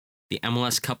The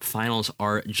MLS Cup Finals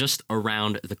are just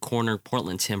around the corner.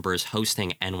 Portland Timbers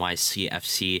hosting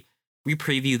NYCFC. We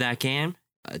preview that game,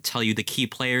 tell you the key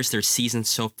players, their season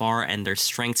so far, and their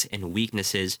strengths and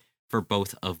weaknesses for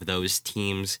both of those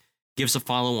teams. Give us a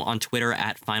follow on Twitter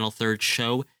at Final Third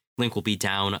Show. Link will be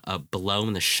down below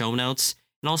in the show notes.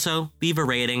 And also leave a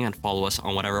rating and follow us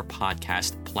on whatever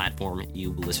podcast platform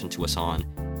you listen to us on.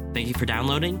 Thank you for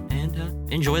downloading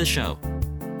and enjoy the show.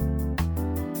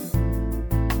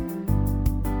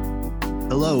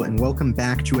 Hello, and welcome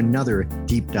back to another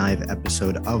deep dive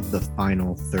episode of The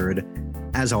Final Third.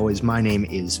 As always, my name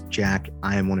is Jack.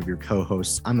 I am one of your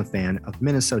co-hosts. I'm a fan of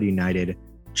Minnesota United,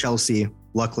 Chelsea.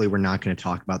 Luckily, we're not going to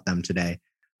talk about them today.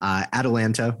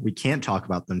 Atalanta, we can't talk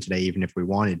about them today, even if we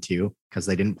wanted to, because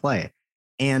they didn't play.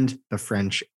 And the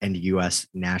French and U.S.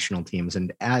 national teams.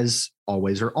 And as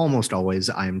always, or almost always,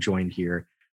 I am joined here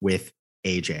with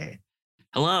AJ.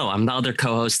 Hello, I'm the other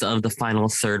co-host of the Final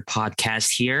Third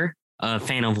podcast here. A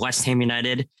fan of West Ham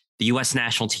United, the U.S.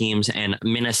 national teams, and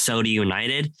Minnesota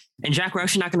United. And Jack, we're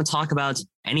actually not going to talk about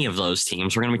any of those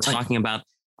teams. We're going to be talking about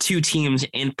two teams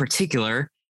in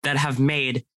particular that have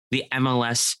made the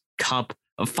MLS Cup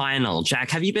final.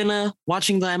 Jack, have you been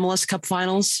watching the MLS Cup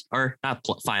finals? Or not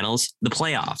finals, the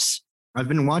playoffs? I've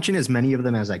been watching as many of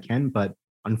them as I can, but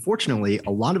unfortunately,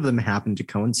 a lot of them happen to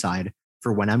coincide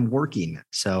for when I'm working.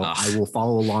 So I will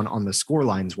follow along on the score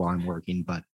lines while I'm working,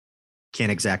 but can't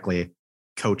exactly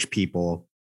coach people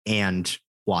and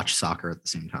watch soccer at the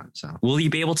same time. So will you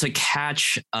be able to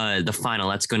catch the final?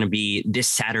 That's going to be this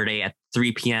Saturday at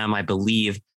 3 p.m., I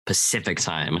believe, Pacific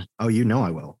time. Oh, you know I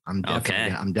will. I'm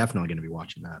definitely going to be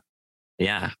watching that.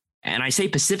 Yeah. And I say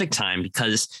Pacific time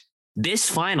because this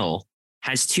final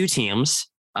has two teams,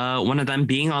 one of them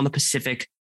being on the Pacific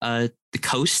the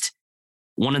coast,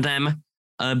 one of them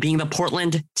being the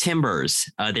Portland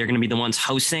Timbers. They're going to be the ones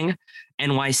hosting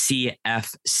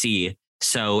NYCFC.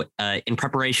 So in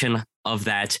preparation of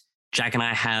that, Jack and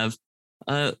I have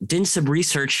done some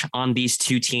research on these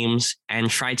two teams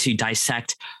and tried to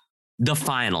dissect the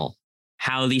final,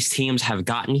 how these teams have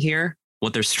gotten here,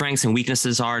 what their strengths and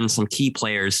weaknesses are, and some key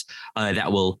players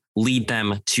that will lead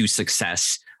them to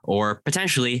success or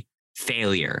potentially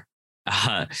failure.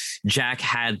 Jack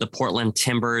had the Portland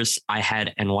Timbers. I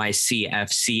had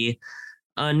NYCFC.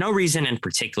 No reason in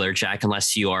particular, Jack,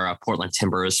 unless you are a Portland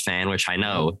Timbers fan, which I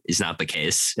know is not the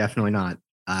case. Definitely not.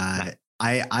 I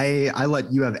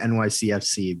let you have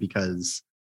NYCFC because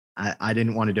I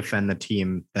didn't want to defend the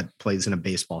team that plays in a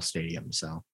baseball stadium.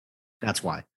 So that's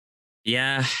why.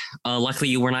 Yeah.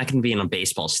 Luckily, we're not going to be in a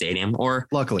baseball stadium. Or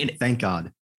luckily, thank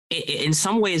God. In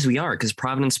some ways we are, because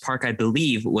Providence Park, I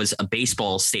believe, was a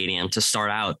baseball stadium to start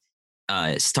out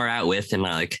with in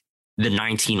like the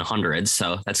 1900s.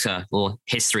 So that's a little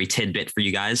history tidbit for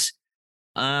you guys.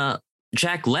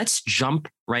 Jack, let's jump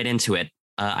right into it.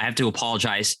 I have to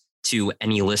apologize to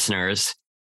any listeners.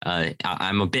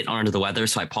 I'm a bit under the weather,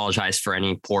 so I apologize for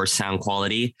any poor sound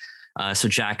quality. So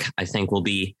Jack, I think we'll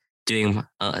be doing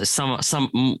some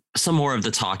more of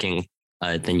the talking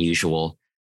than usual.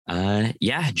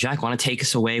 Jack, want to take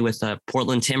us away with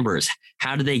Portland Timbers?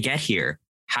 How did they get here?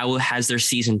 How has their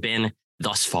season been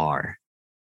thus far?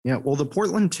 Yeah, well, the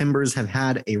Portland Timbers have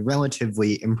had a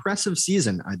relatively impressive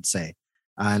season, I'd say.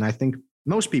 And I think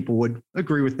most people would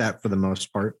agree with that for the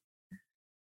most part.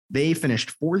 They finished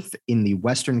fourth in the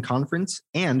Western Conference,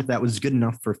 and that was good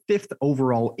enough for fifth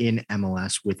overall in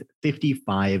MLS with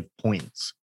 55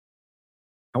 points.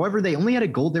 However, they only had a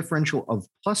goal differential of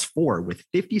 +4 with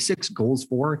 56 goals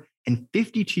for and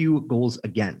 52 goals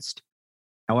against.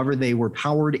 However, they were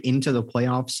powered into the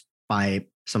playoffs by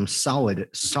some solid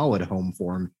home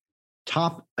form,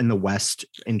 top in the West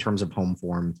in terms of home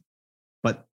form,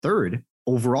 but third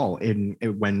overall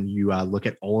when you look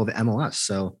at all of MLS.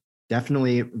 So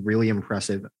definitely really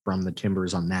impressive from the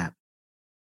Timbers on that.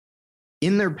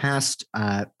 In their past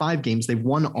 5 games, they've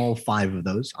won all 5 of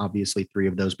those, obviously 3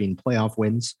 of those being playoff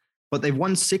wins, but they've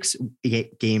won 6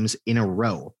 games in a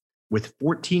row with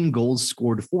 14 goals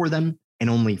scored for them and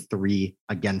only 3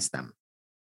 against them.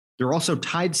 They're also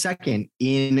tied second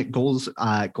in goals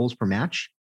per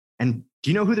match. And do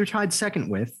you know who they're tied second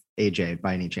with, AJ,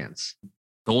 by any chance?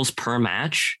 Goals per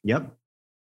match? Yep.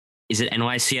 Is it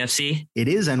NYCFC? It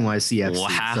is NYCFC.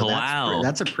 Wow. So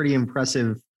that's a pretty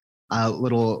impressive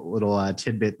little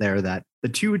tidbit there, that the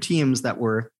two teams that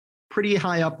were pretty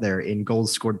high up there in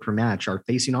goals scored per match are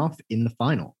facing off in the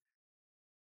final.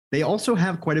 They also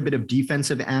have quite a bit of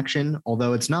defensive action,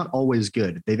 although it's not always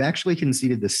good. They've actually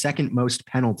conceded the second most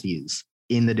penalties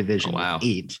in the division,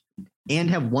 8, and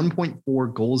have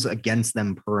 1.4 goals against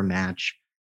them per match.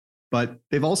 But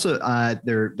they've also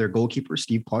their goalkeeper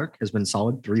Steve Clark has been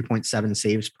solid, 3.7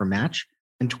 saves per match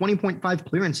and 20.5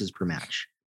 clearances per match.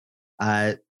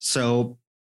 So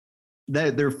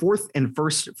they're fourth and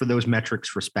first for those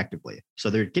metrics respectively. So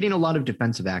they're getting a lot of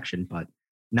defensive action, but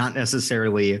not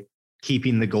necessarily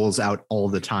keeping the goals out all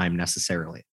the time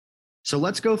necessarily. So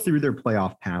let's go through their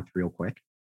playoff path real quick.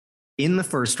 In the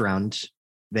first round,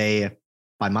 they,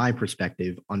 by my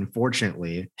perspective,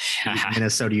 unfortunately,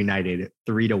 Minnesota United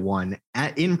 3-1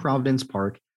 in Providence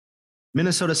Park.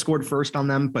 Minnesota scored first on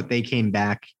them, but they came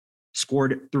back,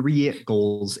 scored 3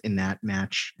 goals in that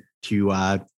match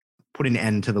to put an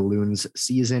end to the Loons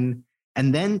season.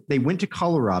 And then they went to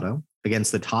Colorado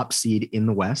against the top seed in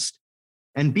the West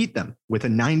and beat them with a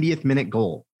 90th minute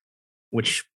goal,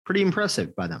 which pretty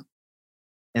impressive by them.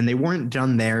 And they weren't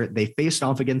done there. They faced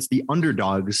off against the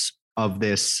underdogs of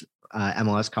this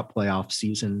MLS Cup playoff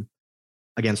season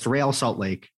against Real Salt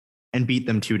Lake and beat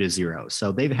them 2-0.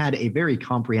 So they've had a very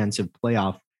comprehensive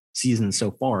playoff season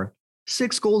so far.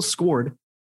 6 goals scored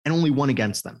and only 1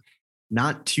 against them.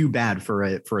 Not too bad for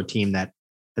a team that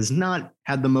has not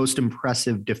had the most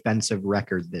impressive defensive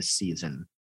record this season.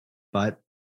 But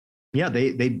yeah,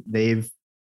 they've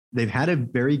had a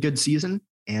very good season,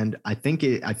 and I think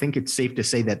it's safe to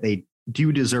say that they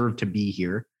do deserve to be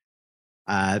here.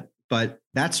 But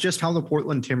that's just how the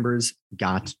Portland Timbers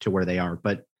got to where they are.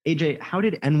 But AJ, how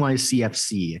did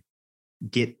NYCFC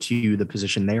get to the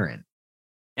position they're in?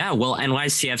 Yeah, well,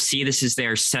 NYCFC, this is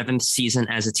their 7th season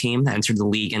as a team that entered the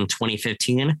league in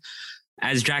 2015.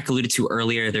 As Jack alluded to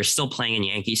earlier, they're still playing in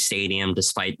Yankee Stadium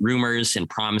despite rumors and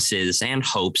promises and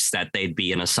hopes that they'd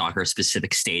be in a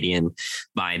soccer-specific stadium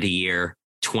by the year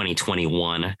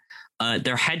 2021.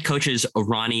 Their head coach is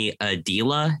Ronnie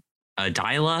Dila,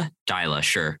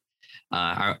 sure.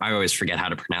 I always forget how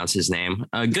to pronounce his name.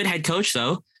 A good head coach,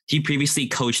 though. He previously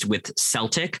coached with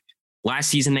Celtic.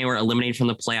 Last season, they were eliminated from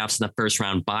the playoffs in the first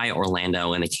round by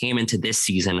Orlando, and they came into this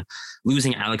season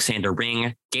losing Alexander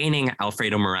Ring, gaining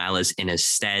Alfredo Morales in his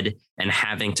stead, and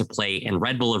having to play in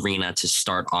Red Bull Arena to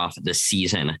start off the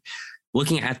season.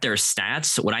 Looking at their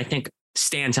stats, what I think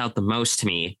stands out the most to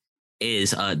me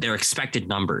is their expected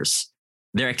numbers.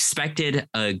 Their expected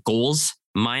goals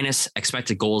minus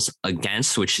expected goals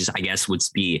against, which is, I guess, would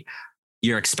be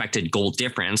your expected goal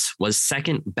difference, was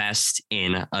second best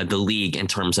in the league in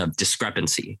terms of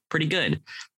discrepancy. Pretty good.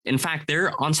 In fact,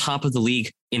 they're on top of the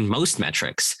league in most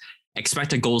metrics.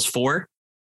 Expected goals for,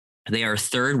 they are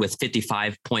third with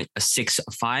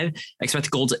 55.65.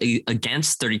 Expected goals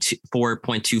against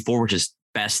 34.24, which is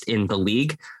best in the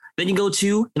league. Then you go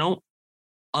to,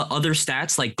 other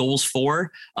stats like goals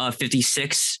for,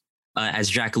 56. As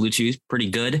Jack alluded to, pretty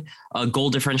good. A goal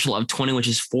differential of 20, which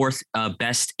is 4th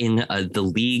best in the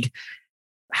league.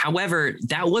 However,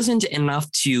 that wasn't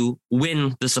enough to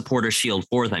win the Supporter Shield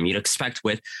for them. You'd expect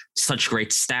with such great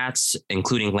stats,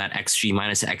 including that XG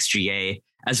minus XGA,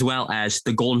 as well as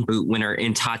the Golden Boot winner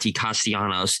in Tati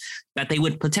Castellanos, that they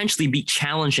would potentially be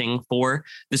challenging for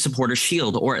the Supporter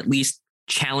Shield, or at least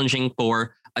challenging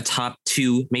for a top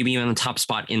 2, maybe even the top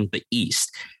spot in the East.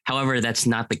 However, that's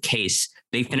not the case.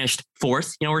 They finished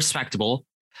 4th, respectable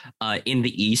in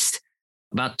the East,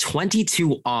 about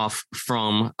 22 off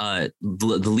from the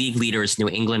league leaders, New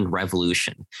England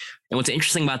Revolution. And what's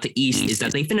interesting about the East is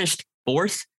that they finished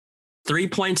 4th, 3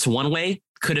 points one way,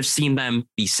 could have seen them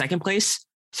be second place,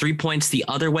 3 points the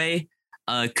other way,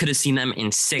 could have seen them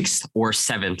in 6th or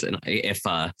 7th if,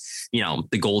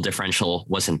 the goal differential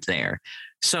wasn't there.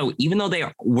 So even though they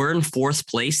were in 4th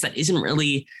place, that isn't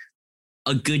really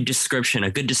a good description,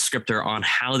 a good descriptor on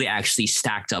how they actually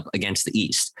stacked up against the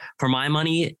East. For my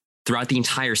money, throughout the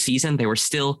entire season, they were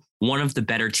still one of the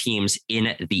better teams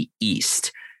in the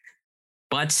East.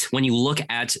 But when you look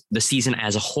at the season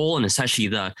as a whole, and especially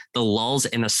the lulls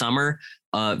in the summer,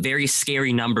 very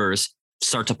scary numbers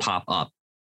start to pop up.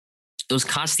 Those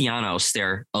Castellanos,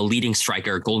 they're a leading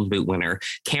striker, Golden Boot winner,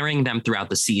 carrying them throughout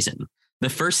the season. The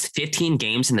first 15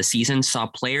 games in the season saw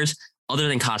players other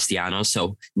than Castellanos,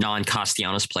 so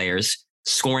non-Castellanos players,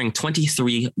 scoring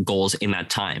 23 goals in that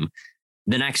time.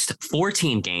 The next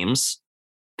 14 games,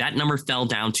 that number fell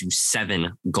down to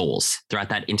 7 goals throughout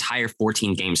that entire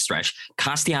 14-game stretch.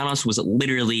 Castellanos was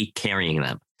literally carrying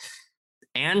them.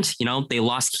 And, they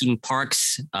lost Keaton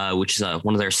Parks, which is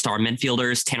one of their star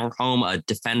midfielders, Tanner Holm, a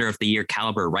defender of the year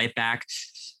caliber right back.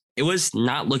 It was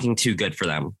not looking too good for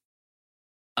them.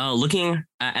 Looking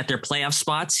at their playoff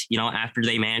spots, after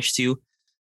they managed to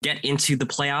get into the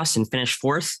playoffs and finish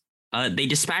 4th, they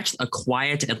dispatched a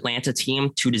quiet Atlanta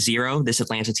team 2-0. This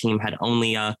Atlanta team had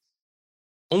only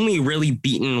really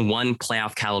beaten one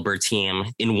playoff caliber team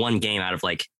in one game out of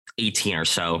 18 or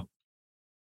so.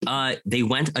 They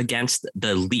went against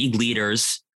the league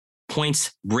leaders,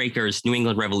 points breakers, New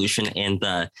England Revolution in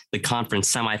the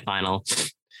conference semifinal.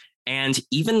 And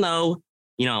even though,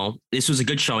 this was a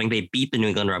good showing, they beat the New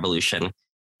England Revolution.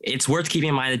 It's worth keeping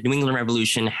in mind that New England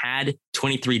Revolution had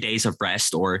 23 days of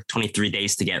rest or 23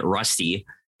 days to get rusty.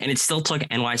 And it still took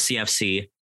NYCFC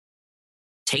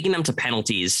taking them to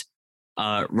penalties,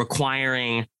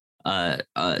 requiring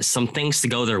some things to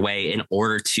go their way in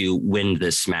order to win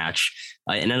this match.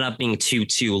 It ended up being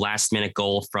 2-2 last minute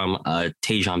goal from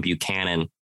Tajon Buchanan.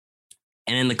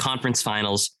 And in the conference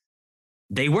finals,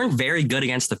 they weren't very good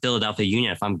against the Philadelphia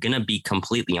Union, if I'm going to be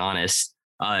completely honest.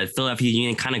 Philadelphia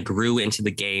Union kind of grew into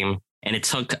the game, and it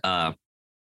took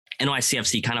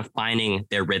NYCFC kind of finding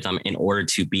their rhythm in order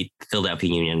to beat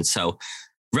Philadelphia Union. So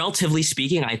relatively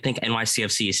speaking, I think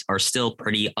NYCFCs are still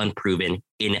pretty unproven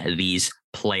in these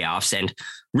playoffs and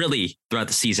really throughout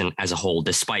the season as a whole,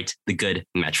 despite the good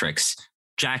metrics.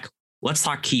 Jack, let's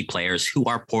talk key players. Who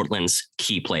are Portland's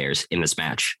key players in this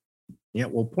match? Yeah,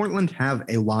 well, Portland have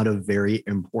a lot of very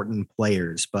important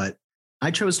players, but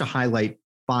I chose to highlight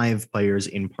 5 players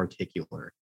in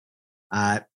particular.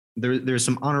 There's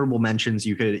some honorable mentions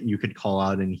you could call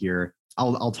out in here.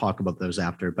 I'll talk about those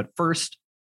after. But first,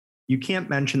 you can't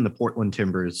mention the Portland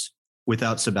Timbers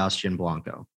without Sebastian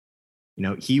Blanco.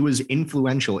 He was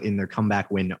influential in their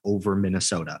comeback win over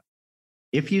Minnesota.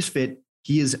 If he's fit,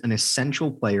 he is an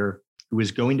essential player who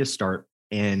is going to start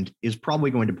and is probably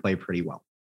going to play pretty well.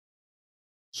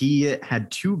 He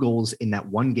had 2 goals in that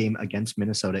one game against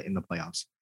Minnesota in the playoffs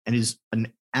and is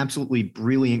an absolutely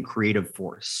brilliant creative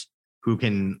force who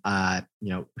can,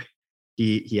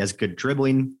 he has good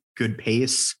dribbling, good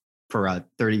pace for a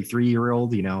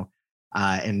 33-year-old,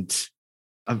 and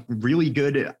a really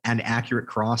good and accurate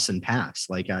cross and pass.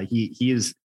 He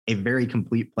is a very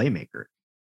complete playmaker.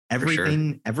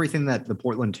 Everything that the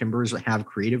Portland Timbers have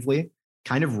creatively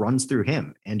kind of runs through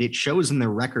him, and it shows in their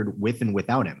record with and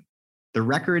without him. The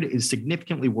record is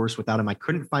significantly worse without him. I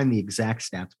couldn't find the exact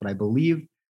stats, but I believe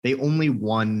they only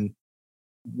won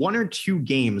 1 or 2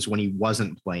 games when he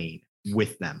wasn't playing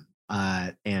with them,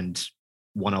 and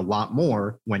won a lot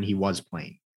more when he was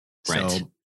playing. Right.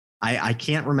 So I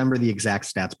can't remember the exact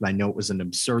stats, but I know it was an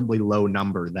absurdly low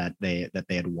number that they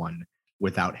had won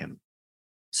without him.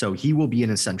 So he will be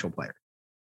an essential player.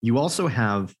 You also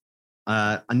have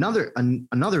another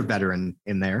veteran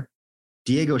in there,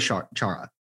 Diego Chara.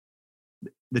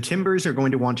 The Timbers are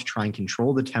going to want to try and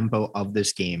control the tempo of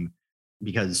this game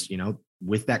because,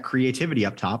 with that creativity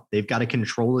up top, they've got to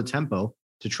control the tempo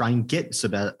to try and get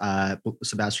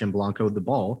Sebastian Blanco the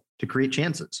ball to create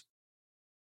chances.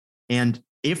 And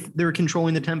if they're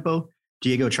controlling the tempo,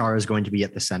 Diego Chara is going to be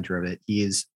at the center of it. He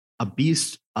is a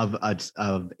beast of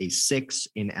a 6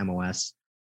 in MLS.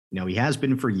 He has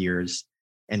been for years,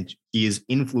 and he is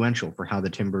influential for how the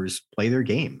Timbers play their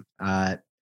game. I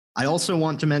also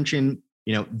want to mention,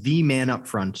 the man up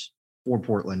front for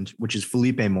Portland, which is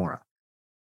Felipe Mora.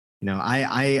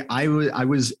 I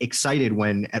was excited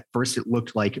when at first it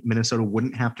looked like Minnesota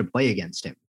wouldn't have to play against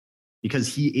him because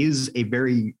he is a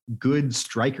very good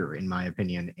striker, in my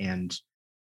opinion. And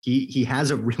he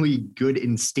has a really good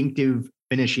instinctive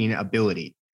finishing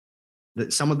ability.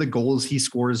 That some of the goals he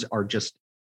scores are just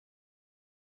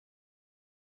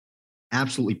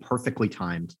absolutely perfectly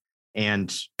timed.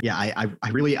 And yeah, I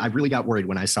really got worried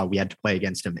when I saw we had to play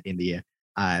against him in the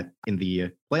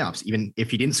playoffs, even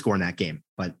if he didn't score in that game.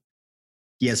 But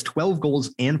he has 12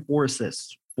 goals and 4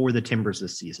 assists for the Timbers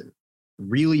this season.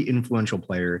 Really influential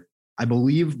player. I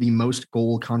believe the most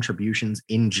goal contributions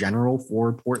in general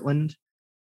for Portland.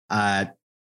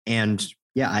 And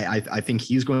yeah, I think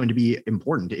he's going to be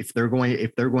important. If they're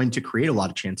going to create a lot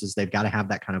of chances, they've got to have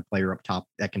that kind of player up top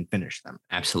that can finish them.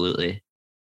 Absolutely.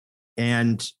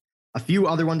 And a few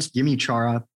other ones, Yimi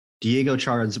Chara, Diego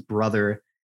Chara's brother.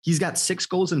 He's got 6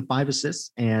 goals and 5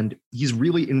 assists, and he's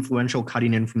really influential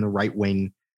cutting in from the right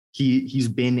wing. He's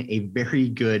been a very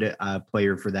good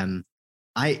player for them.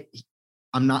 I'm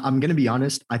going to be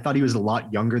honest. I thought he was a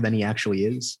lot younger than he actually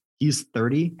is. He's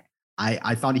 30.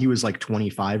 I thought he was like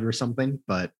 25 or something,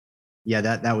 but yeah,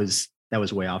 that was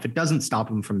way off. It doesn't stop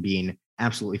him from being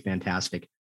absolutely fantastic.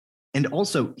 And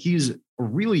also he's a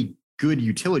really good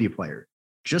utility player.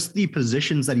 Just the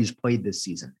positions that he's played this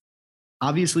season.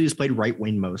 Obviously he's played right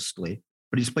wing mostly,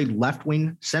 but he's played left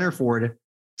wing, center forward,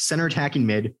 center attacking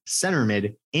mid, center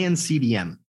mid, and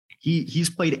CDM. He's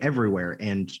played everywhere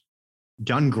and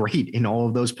done great in all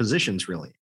of those positions,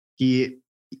 really.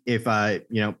 If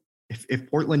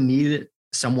Portland needed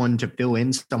someone to fill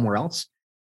in somewhere else,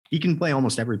 he can play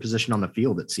almost every position on the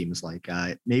field, it seems like,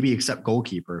 maybe except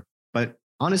goalkeeper. But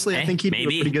Honestly, I think he'd do a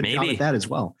pretty good job at that as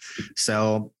well.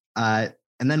 So, and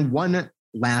then one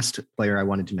last player I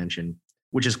wanted to mention,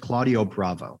 which is Claudio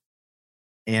Bravo.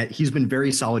 And he's been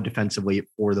very solid defensively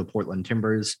for the Portland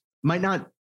Timbers. Might not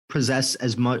possess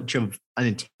as much of an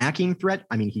attacking threat.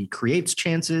 I mean, he creates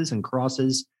chances and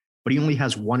crosses, but he only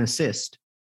has 1 assist.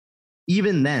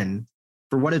 Even then,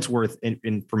 for what it's worth,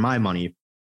 and for my money,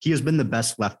 he has been the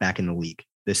best left back in the league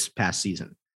this past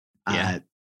season.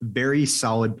 Very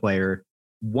solid player,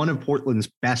 one of Portland's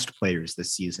best players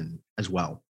this season as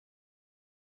well.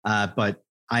 But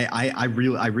I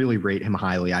really rate him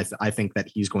highly. I think that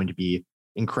he's going to be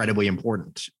incredibly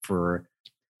important for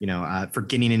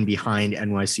getting in behind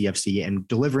NYCFC and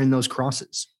delivering those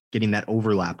crosses, getting that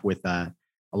overlap with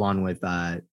along with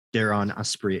Daron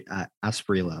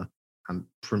Asprilla. I'm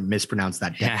mispronounced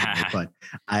that definitely,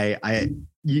 but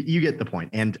you get the point.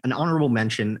 And an honorable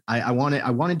mention, I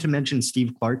wanted to mention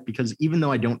Steve Clark, because even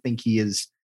though I don't think he is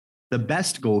the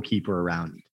best goalkeeper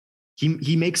around,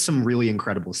 he makes some really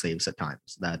incredible saves at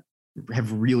times that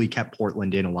have really kept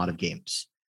Portland in a lot of games.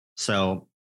 So,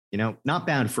 not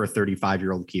bad for a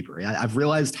 35-year-old keeper. I've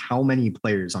realized how many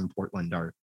players on Portland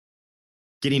are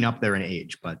getting up there in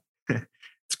age, but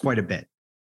it's quite a bit.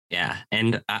 Yeah.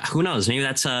 And who knows, maybe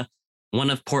that's one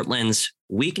of Portland's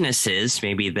weaknesses,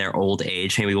 maybe their old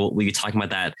age. Maybe we'll be talking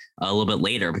about that a little bit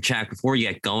later. But Jack, before you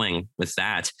get going with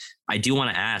that, I do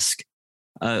want to ask,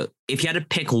 if you had to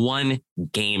pick one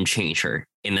game changer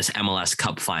in this MLS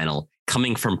Cup final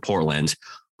coming from Portland,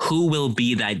 who will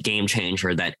be that game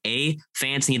changer that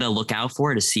fans need to look out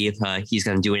for to see if he's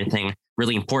going to do anything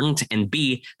really important, and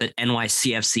B, that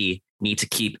NYCFC need to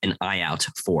keep an eye out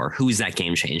for? Who's that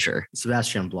game changer?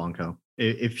 Sebastian Blanco.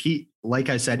 If he, like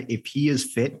I said, if he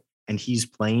is fit and he's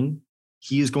playing,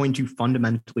 he is going to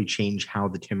fundamentally change how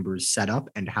the Timbers set up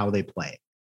and how they play.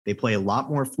 They play a lot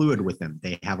more fluid with him.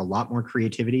 They have a lot more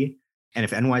creativity. And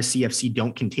if NYCFC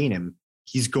don't contain him,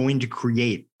 he's going to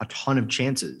create a ton of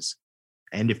chances.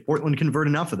 And if Portland convert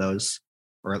enough of those,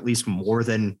 or at least more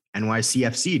than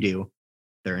NYCFC do,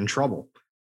 they're in trouble.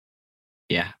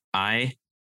 Yeah, I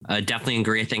definitely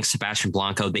agree. I think Sebastian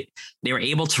Blanco, they were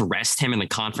able to rest him in the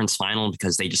conference final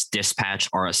because they just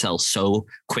dispatched RSL so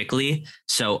quickly.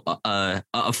 So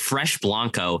a fresh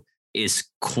Blanco is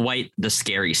quite the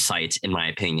scary sight, in my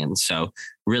opinion. So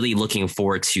really looking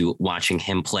forward to watching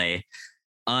him play.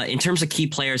 In terms of key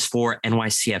players for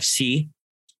NYCFC,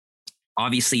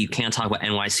 obviously you can't talk about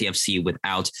NYCFC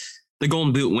without the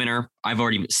Golden Boot winner. I've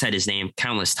already said his name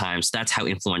countless times. That's how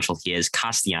influential he is.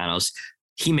 Castellanos.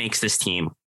 He makes this team.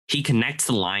 He connects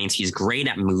the lines. He's great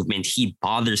at movement. He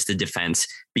bothers the defense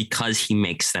because he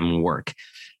makes them work.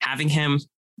 Having him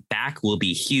back will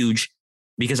be huge,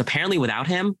 because apparently without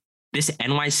him, this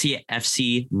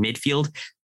NYCFC midfield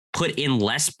put in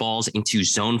less balls into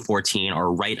zone 14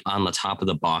 or right on the top of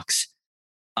the box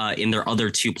in their other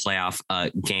 2 playoff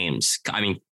games. I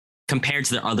mean, compared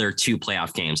to their other 2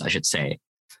 playoff games, I should say.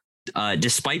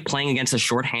 Despite playing against a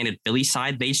shorthanded Philly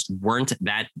side, they just weren't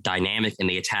that dynamic in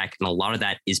the attack. And a lot of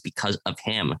that is because of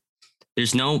him.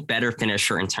 There's no better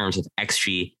finisher in terms of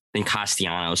XG than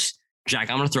Castellanos. Jack,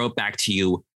 I'm going to throw it back to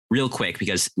you real quick,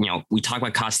 because, we talk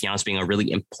about Castellanos being a really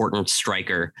important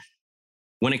striker.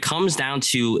 When it comes down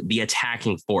to the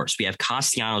attacking force, we have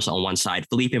Castellanos on one side,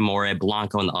 Felipe More,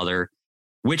 Blanco on the other.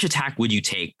 Which attack would you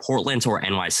take, Portland's or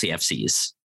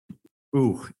NYCFC's?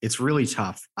 Ooh, it's really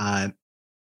tough.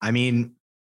 I mean,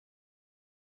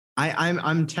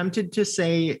 I'm tempted to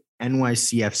say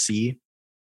NYCFC,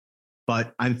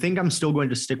 but I think I'm still going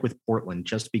to stick with Portland,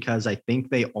 just because I think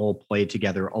they all play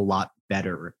together a lot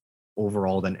better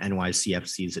overall than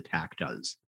NYCFC's attack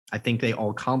does. I think they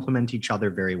all complement each other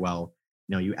very well.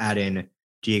 You add in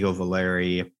Diego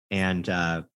Valeri and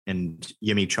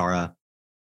Yemi Chara,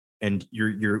 and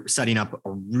you're setting up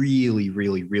a really,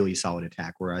 really, really solid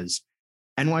attack. Whereas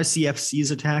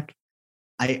NYCFC's attack,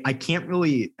 I can't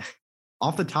really,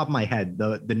 off the top of my head,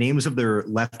 the names of their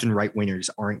left and right wingers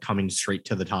aren't coming straight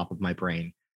to the top of my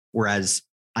brain. Whereas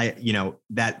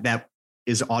that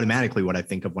is automatically what I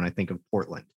think of when I think of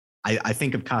Portland. I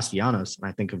think of Castellanos and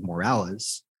I think of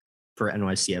Morales for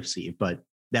NYCFC, but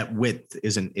that width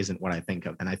isn't what I think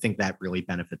of. And I think that really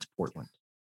benefits Portland.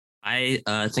 I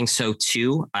think so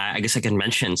too. I guess I can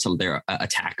mention some of their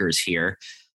attackers here.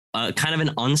 Kind of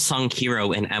an unsung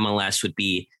hero in MLS would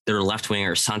be their left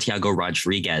winger, Santiago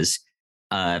Rodriguez.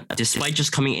 Despite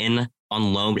just coming in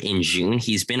on loan in June,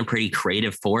 he's been a pretty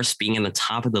creative force, being in the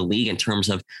top of the league in terms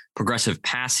of progressive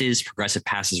passes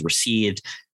received,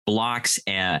 blocks,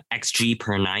 XG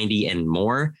per 90 and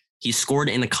more. He scored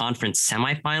in the conference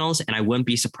semifinals, and I wouldn't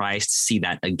be surprised to see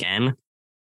that again.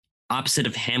 Opposite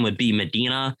of him would be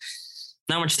Medina.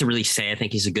 not much to really say. I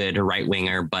think he's a good right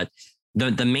winger, but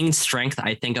the main strength,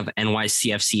 I think, of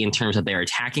NYCFC in terms of their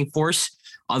attacking force,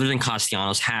 other than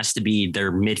Castellanos, has to be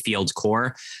their midfield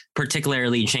core,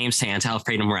 particularly James Sands,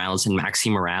 Alfredo Morales, and Maxi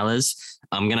Morales.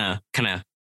 I'm going to kind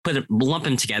of lump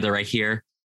them together right here.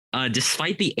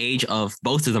 Despite the age of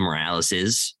both of the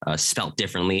Moraleses, spelt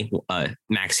differently,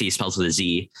 Maxi spells with a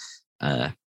Z,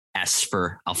 S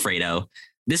for Alfredo,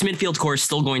 this midfield core is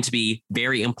still going to be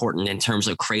very important in terms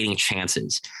of creating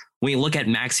chances. When you look at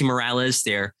Maxi Morales,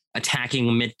 their attacking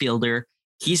midfielder,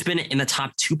 he's been in the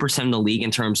top 2% of the league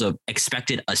in terms of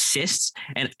expected assists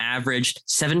and averaged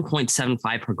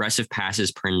 7.75 progressive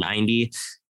passes per 90.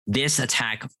 This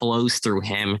attack flows through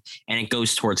him and it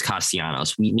goes towards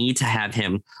Castellanos. We need to have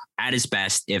him at his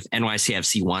best if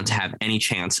NYCFC want to have any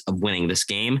chance of winning this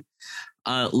game.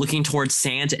 Looking towards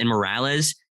Sands and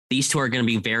Morales, these two are going to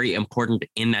be very important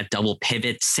in that double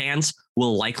pivot. Sands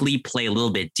will likely play a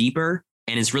little bit deeper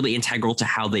and is really integral to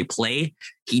how they play.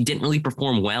 He didn't really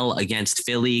perform well against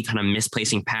Philly, kind of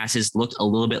misplacing passes, looked a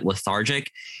little bit lethargic.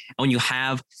 And when you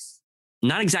have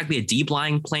not exactly a deep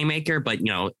lying playmaker, but,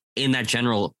 in that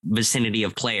general vicinity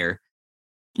of player,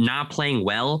 not playing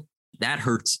well, that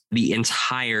hurts the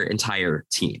entire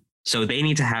team. So they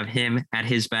need to have him at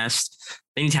his best.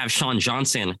 They need to have Sean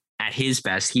Johnson at his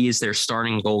best. He is their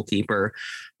starting goalkeeper.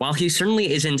 While he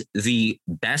certainly isn't the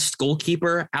best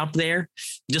goalkeeper out there,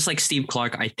 just like Steve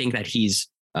Clark, I think that he's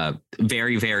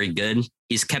very, very good.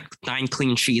 He's kept 9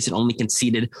 clean sheets and only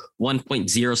conceded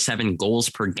 1.07 goals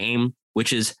per game,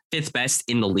 which is 5th best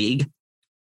in the league.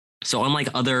 So unlike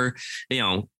other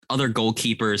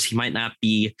goalkeepers, he might not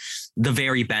be the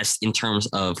very best in terms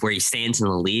of where he stands in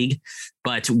the league,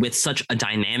 but with such a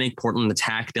dynamic Portland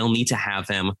attack, they'll need to have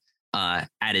him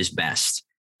at his best.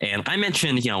 And I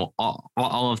mentioned, all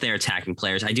of their attacking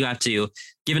players. I do have to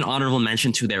give an honorable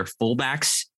mention to their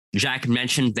fullbacks. Jack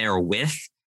mentioned their width.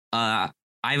 I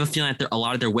have a feeling that a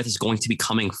lot of their width is going to be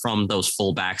coming from those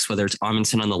fullbacks, whether it's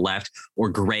Amundsen on the left or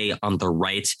Gray on the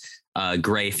right.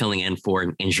 Gray filling in for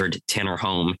an injured Tanner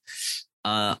Home.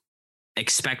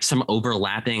 Expect some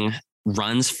overlapping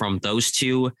runs from those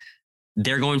two.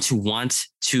 They're going to want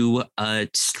to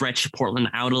stretch Portland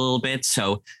out a little bit.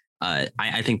 So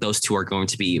I think those two are going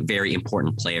to be very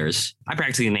important players. I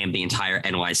practically named the entire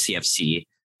NYCFC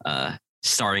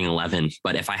starting 11,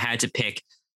 but if I had to pick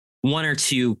one or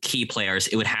two key players,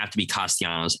 it would have to be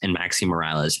Castellanos and Maxi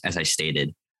Morales, as I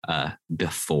stated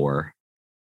before.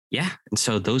 Yeah, and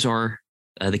so those are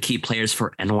the key players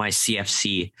for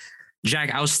NYCFC.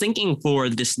 Jack, I was thinking for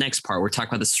this next part, we're talking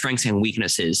about the strengths and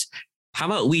weaknesses. How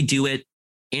about we do it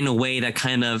in a way that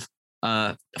kind of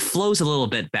flows a little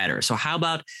bit better? So how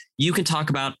about you can talk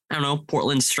about,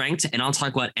 Portland's strengths, and I'll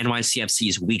talk about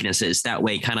NYCFC's weaknesses. That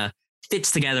way it kind of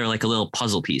fits together like a little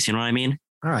puzzle piece. You know what I mean?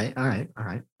 All right.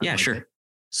 Yeah, sure. It.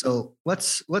 So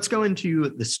let's go into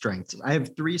the strengths. I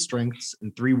have 3 strengths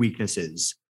and 3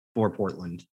 weaknesses for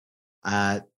Portland.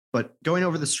 But going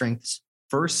over the strengths,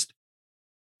 first,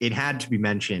 it had to be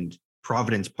mentioned,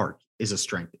 Providence Park is a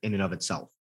strength in and of itself.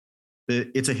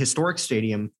 It's a historic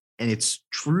stadium, and it's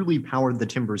truly powered the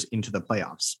Timbers into the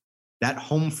playoffs. That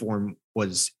home form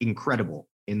was incredible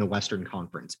in the Western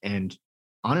Conference. And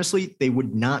honestly, they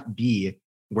would not be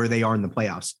where they are in the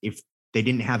playoffs if they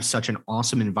didn't have such an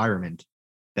awesome environment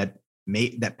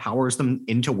that powers them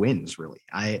into wins, really.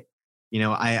 I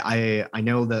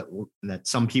know that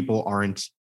some people aren't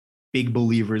big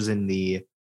believers in the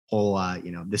whole,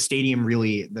 the stadium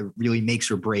really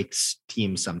makes or breaks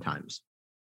teams sometimes.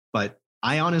 But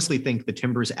I honestly think the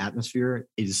Timbers atmosphere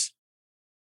is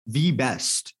the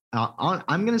best.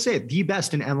 I'm going to say it, the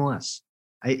best in MLS.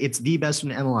 It's the best in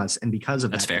MLS. And because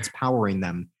of that, it's powering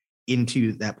them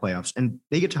into that playoffs. And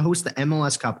they get to host the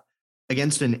MLS Cup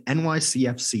against an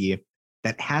NYCFC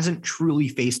that hasn't truly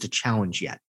faced a challenge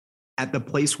yet, at the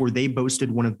place where they boasted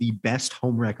one of the best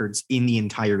home records in the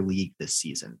entire league this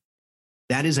season.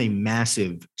 That is a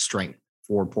massive strength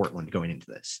for Portland going into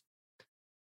this.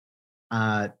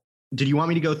 Did you want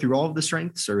me to go through all of the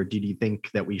strengths, or did you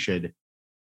think that we should?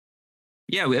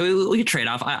 Yeah, we could trade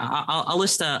off. I'll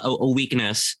list a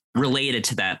weakness related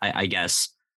to that, I guess.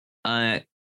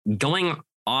 Going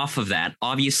off of that,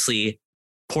 obviously,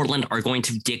 Portland are going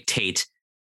to dictate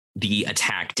the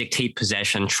attack, dictate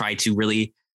possession, try to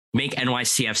really make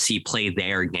NYCFC play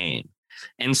their game.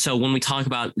 And so when we talk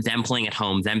about them playing at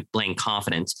home, them playing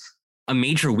confident, a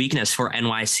major weakness for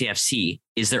NYCFC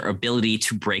is their ability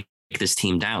to break this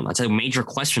team down. That's a major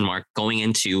question mark going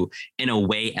into an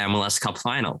away MLS Cup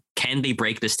final. Can they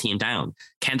break this team down?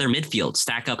 Can their midfield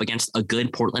stack up against a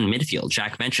good Portland midfield?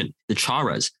 Jack mentioned the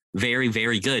Charas, very,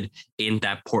 very good in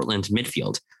that Portland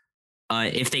midfield.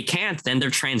 If they can't, then their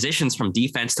transitions from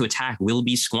defense to attack will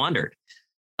be squandered.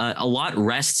 A lot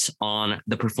rests on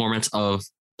the performance of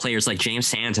players like James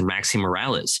Sands and Maxi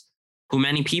Morales, who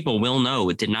many people will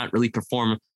know did not really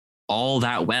perform all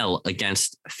that well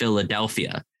against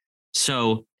Philadelphia.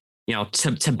 So,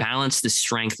 to balance the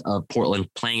strength of Portland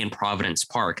playing in Providence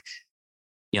Park,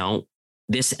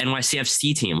 this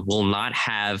NYCFC team will not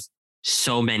have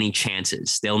so many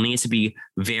chances. They'll need to be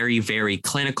very, very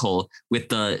clinical with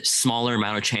the smaller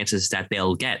amount of chances that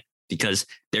they'll get, because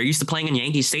they're used to playing in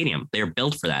Yankee Stadium. They're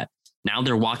built for that. Now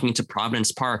they're walking into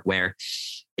Providence Park, where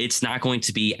it's not going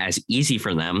to be as easy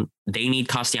for them. They need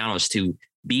Castellanos to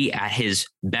be at his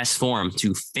best form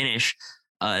to finish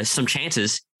some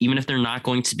chances, even if they're not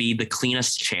going to be the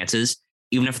cleanest chances,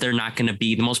 even if they're not going to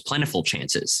be the most plentiful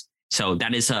chances. So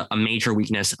that is a major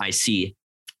weakness I see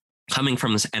coming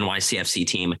from this NYCFC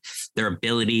team, their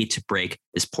ability to break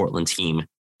this Portland team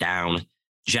down.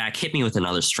 Jack, hit me with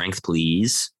another strength,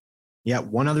 please. Yeah,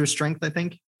 one other strength, I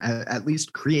think, at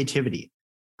least creativity.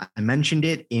 I mentioned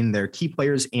it in their key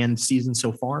players and season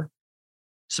so far.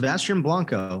 Sebastian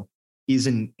Blanco is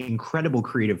an incredible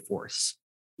creative force.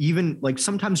 Even like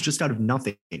sometimes just out of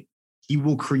nothing, he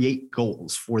will create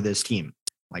goals for this team,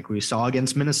 like we saw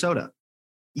against Minnesota.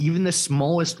 Even the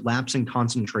smallest lapse in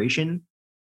concentration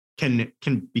can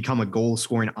become a goal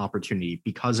scoring opportunity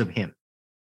because of him.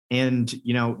 And,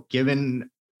 given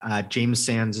James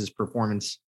Sands'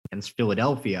 performance against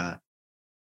Philadelphia,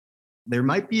 there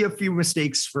might be a few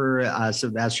mistakes for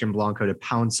Sebastian Blanco to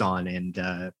pounce on,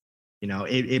 and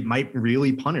it might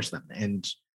really punish them. And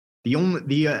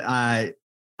I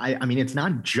mean, it's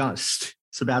not just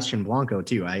Sebastian Blanco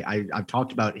too. I've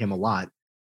talked about him a lot.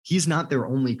 He's not their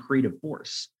only creative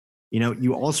force.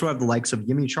 You also have the likes of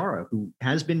Yimi Chara, who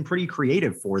has been pretty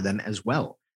creative for them as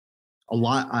well.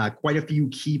 Quite a few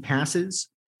key passes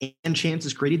and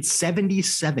chances created.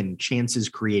 77 chances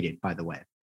created, by the way.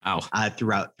 Wow.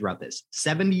 Throughout this,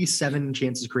 77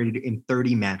 chances created in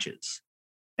 30 matches.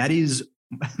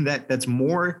 That's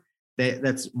more than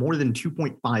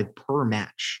 2.5 per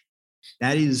match.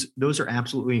 Those are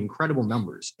absolutely incredible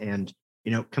numbers. And,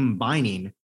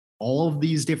 combining all of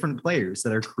these different players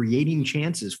that are creating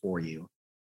chances for you,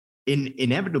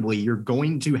 inevitably you're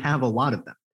going to have a lot of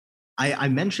them. I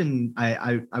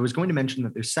was going to mention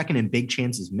that they're second in big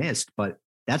chances missed, but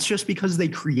that's just because they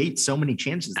create so many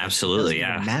chances. Absolutely,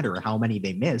 yeah. It doesn't matter how many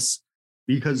they miss,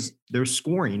 because they're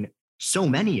scoring so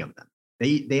many of them.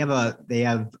 They have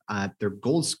their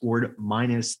goals scored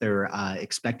minus their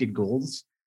expected goals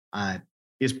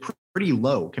is pretty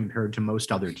low compared to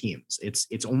most other teams. It's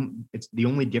the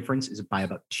only difference is by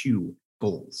about 2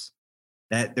 goals,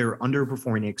 that they're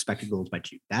underperforming expected goals by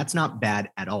 2. That's not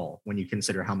bad at all when you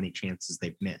consider how many chances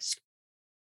they've missed.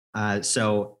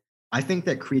 So I think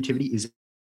that creativity is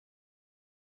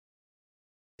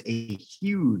a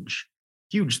huge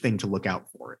thing to look out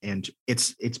for. And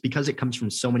it's because it comes from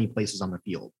so many places on the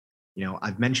field.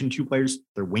 I've mentioned 2 players,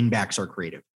 their wingbacks are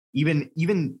creative.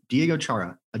 Even Diego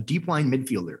Chara, a deep line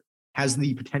midfielder, has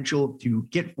the potential to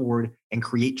get forward and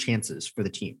create chances for the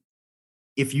team.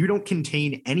 If you don't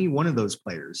contain any one of those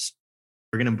players,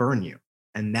 they're going to burn you.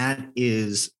 And that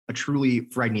is a truly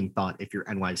frightening thought if you're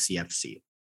NYCFC.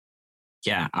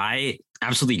 Yeah, I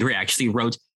absolutely agree. I actually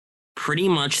wrote pretty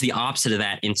much the opposite of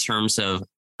that in terms of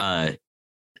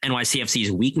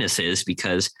NYCFC's weaknesses,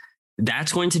 because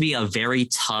that's going to be a very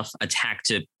tough attack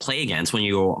to play against when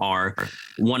you are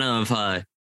one of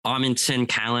Amundsen,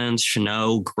 Callens,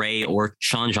 Chanot, Gray, or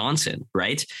Sean Johnson,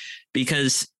 right?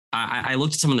 Because I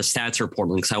looked at some of the stats for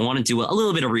Portland because I want to do a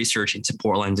little bit of research into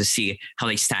Portland to see how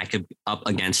they stack up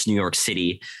against New York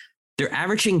City. They're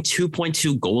averaging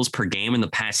 2.2 goals per game in the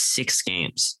past 6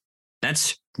 games.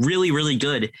 That's really, really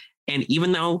good. And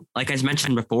even though, like I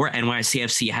mentioned before,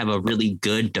 NYCFC have a really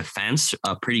good defense,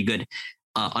 pretty good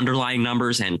underlying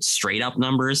numbers and straight up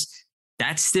numbers,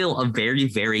 that's still a very,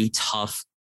 very tough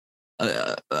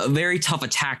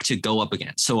attack to go up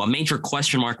against. So a major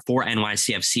question mark for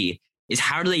NYCFC is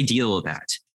how do they deal with that,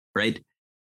 right?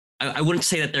 I wouldn't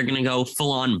say that they're going to go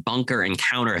full on bunker and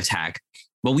counter attack,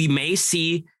 but we may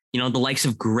see, the likes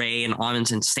of Gray and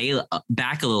Amundsen stay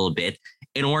back a little bit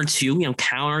in order to,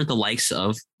 counter the likes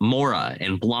of Mora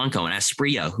and Blanco and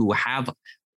Asprilla, who have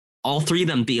all 3 of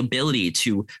them the ability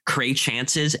to create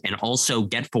chances and also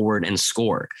get forward and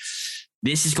score.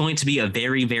 This is going to be a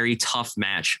very, very tough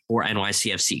match for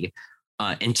NYCFC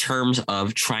in terms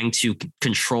of trying to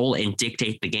control and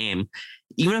dictate the game.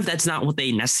 Even if that's not what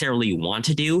they necessarily want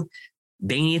to do,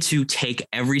 they need to take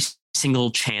every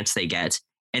single chance they get.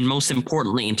 And most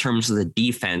importantly, in terms of the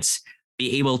defense,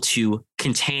 be able to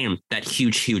contain that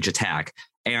huge, huge attack.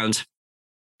 And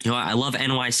I love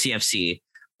NYCFC,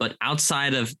 but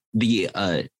outside of the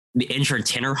injured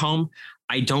Tinnerholm,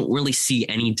 I don't really see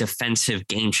any defensive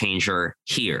game changer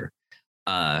here.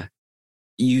 Uh,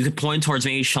 you could point towards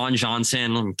maybe Sean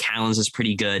Johnson. Callens is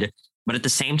pretty good, but at the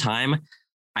same time,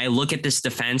 I look at this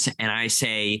defense and I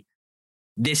say,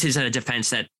 this is a defense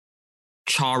that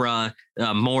Chara,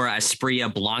 Mora,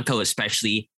 Asprilla, Blanco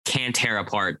especially can tear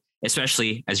apart,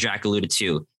 especially as Jack alluded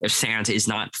to, if Sands is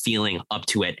not feeling up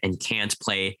to it and can't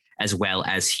play as well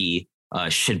as he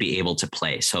should be able to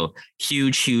play. So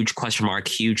huge question mark,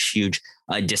 huge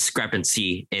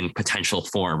discrepancy in potential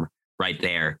form right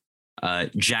there.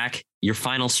 Jack, your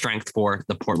final strength for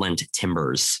the Portland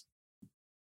Timbers.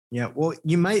 Yeah, well,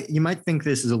 you might think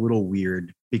this is a little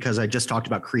weird because I just talked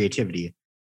about creativity,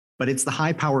 but it's the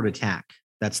high-powered attack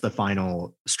that's the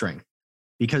final strength.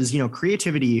 Because,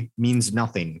 creativity means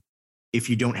nothing if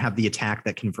you don't have the attack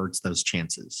that converts those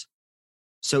chances.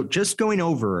 So just going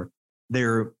over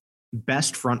their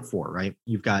best front four, right?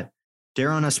 You've got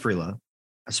Darren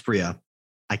Asprilla,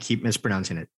 I keep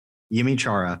mispronouncing it, Yimi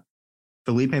Chara,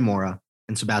 Felipe Mora,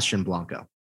 and Sebastian Blanco.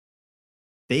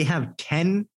 They have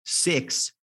 10,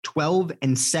 6, 12,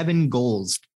 and 7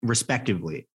 goals,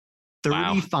 respectively.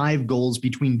 35 goals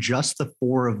between just the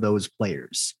 4 of those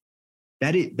players.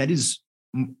 That is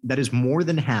more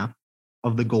than half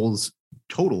of the goals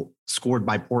total scored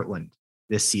by Portland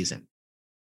this season.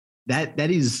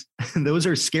 That is those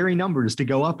are scary numbers to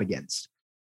go up against.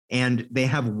 And they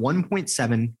have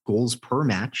 1.7 goals per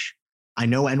match. I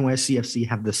know NYCFC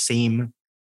have the same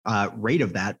rate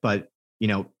of that, but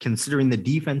considering the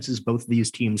defenses both of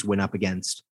these teams went up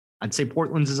against, I'd say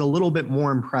Portland's is a little bit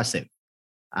more impressive.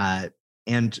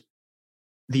 And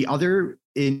the other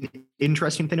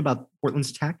interesting thing about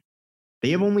Portland's attack,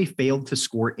 they have only failed to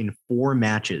score in 4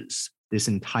 matches this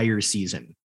entire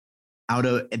season.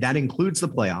 That includes the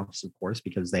playoffs, of course,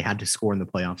 because they had to score in the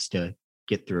playoffs to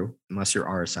get through, unless you're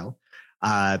RSL.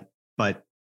 But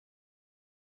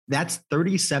that's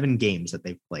 37 games that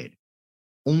they've played.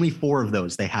 Only 4 of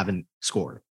those they haven't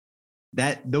scored.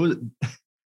 That's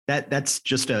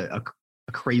just a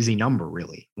crazy number,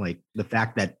 really. Like the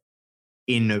fact that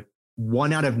in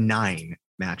 1 out of 9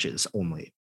 matches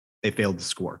only they failed to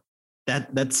score.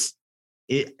 That's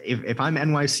it. If I'm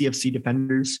NYCFC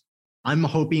defenders, I'm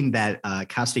hoping that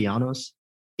Castellanos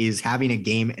is having a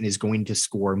game and is going to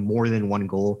score more than 1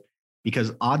 goal,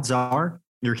 because odds are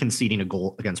you're conceding a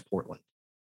goal against Portland.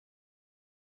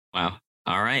 Wow.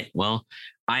 All right. Well,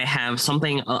 I have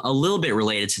something a little bit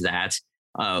related to that,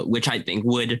 which I think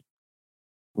would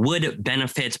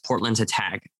benefit Portland's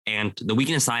attack. And the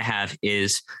weakness I have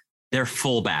is their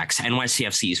fullbacks,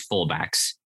 NYCFC's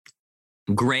fullbacks.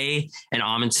 Gray and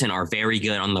Amundsen are very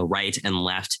good on the right and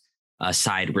left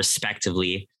side,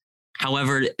 respectively.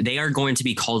 However, they are going to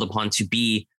be called upon to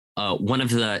be one of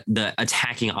the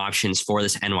attacking options for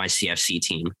this NYCFC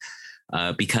team.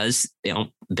 Because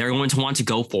they're going to want to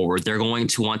go forward. They're going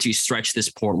to want to stretch this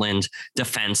Portland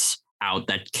defense out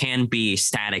that can be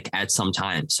static at some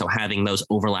time. So having those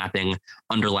underlapping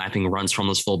runs from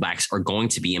those fullbacks are going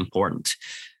to be important.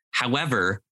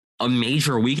 However, a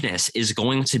major weakness is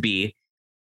going to be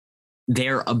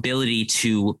their ability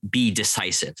to be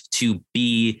decisive, to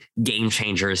be game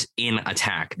changers in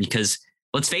attack. Because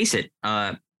let's face it,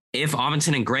 if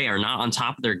Amundsen and Gray are not on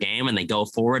top of their game and they go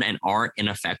forward and are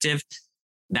ineffective,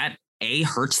 that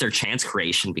hurts their chance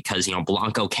creation, because,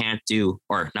 Blanco can't do,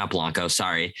 or not Blanco,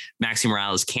 sorry, Maxi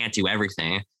Morales can't do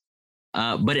everything.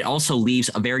 But it also leaves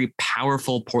a very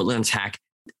powerful Portland attack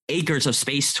acres of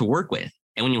space to work with.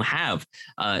 And when you have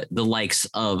the likes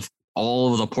of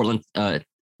all of the Portland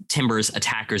Timbers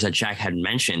attackers that Jack had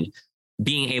mentioned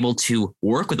being able to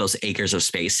work with those acres of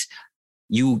space,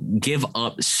 you give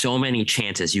up so many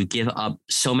chances. You give up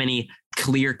so many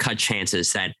clear-cut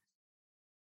chances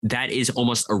that is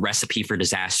almost a recipe for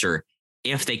disaster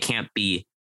if they can't be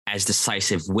as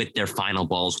decisive with their final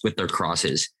balls, with their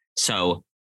crosses. So,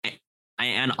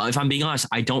 and if I'm being honest,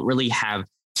 I don't really have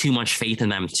too much faith in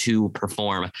them to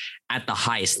perform at the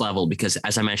highest level, because,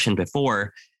 as I mentioned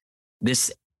before,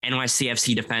 this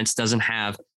NYCFC defense doesn't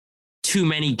have too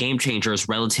many game changers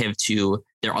relative to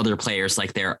their other players,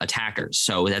 like their attackers.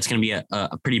 So that's going to be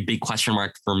a pretty big question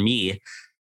mark for me.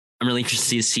 I'm really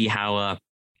interested to see how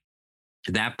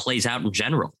that plays out in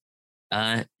general.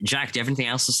 Jack, do you have anything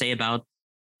else to say about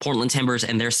Portland Timbers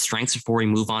and their strengths before we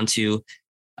move on to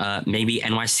maybe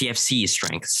NYCFC's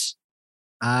strengths?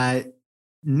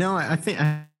 No, I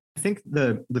think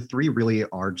the 3 really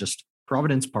are just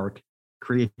Providence Park,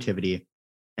 creativity,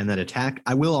 and that attack.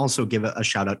 I will also give a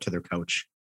shout out to their coach,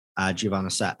 Giovanni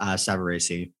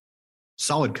Savarese.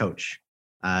 Solid coach.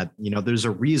 There's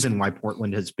a reason why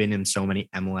Portland has been in so many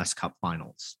MLS Cup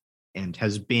finals and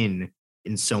has been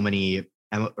in so many,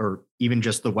 or even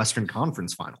just the Western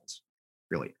Conference finals,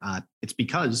 really. It's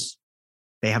because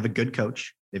they have a good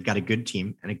coach, they've got a good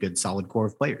team, and a good solid core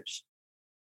of players.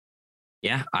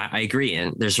 Yeah, I agree.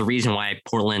 And there's a reason why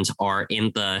Portland are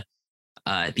in the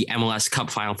MLS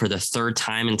Cup final for the third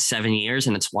time in 7 years.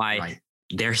 And it's why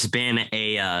there's been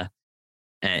a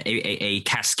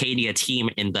Cascadia team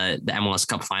in the MLS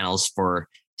Cup finals for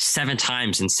 7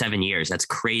 times in 7 years. That's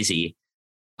crazy.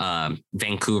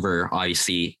 Vancouver,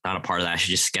 obviously not a part of that.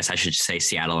 I should say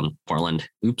Seattle and Portland.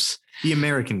 Oops. The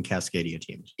American Cascadia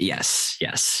teams. Yes.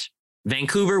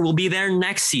 Vancouver will be there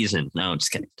next season. No,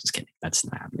 just kidding. That's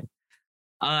not happening.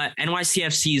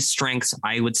 NYCFC's strengths,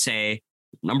 I would say,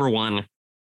 number one,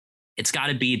 it's got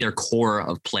to be their core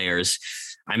of players.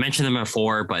 I mentioned them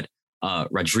before, but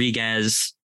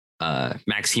Rodriguez,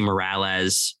 Maxi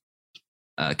Morales,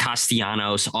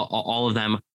 Castellanos, all of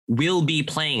them will be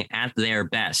playing at their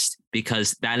best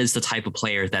because that is the type of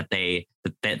player that they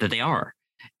are.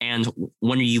 And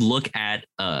when you look at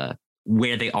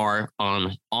where they are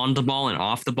on the ball and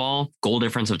off the ball, goal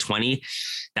difference of 20,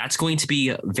 that's going to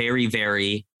be very,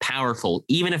 very powerful,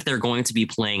 even if they're going to be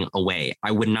playing away.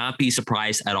 I would not be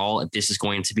surprised at all if this is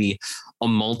going to be a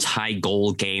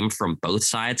multi-goal game from both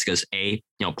sides because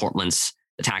Portland's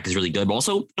attack is really good, but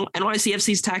also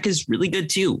NYCFC's attack is really good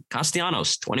too.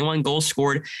 Castellanos, 21 goals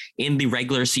scored in the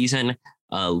regular season,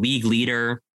 league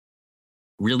leader,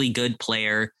 really good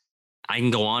player. I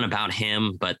can go on about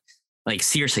him, but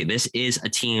seriously, this is a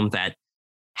team that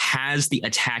has the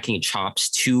attacking chops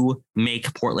to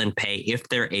make Portland pay if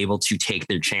they're able to take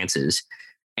their chances.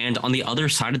 And on the other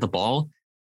side of the ball,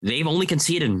 they've only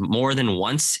conceded more than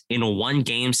once in one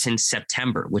game since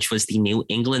September, which was the New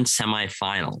England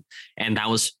semifinal. And that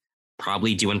was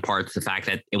probably due in part to the fact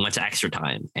that it went to extra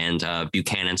time and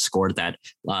Buchanan scored that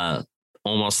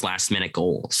almost last minute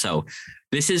goal. So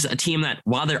this is a team that,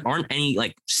 while there aren't any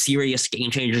serious game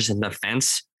changers in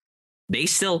defense, they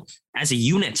still, as a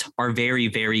unit, are very,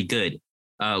 very good,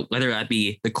 whether that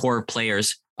be the core of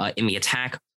players in the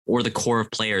attack or the core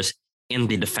of players in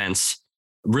the defense.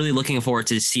 Really looking forward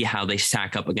to see how they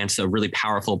stack up against a really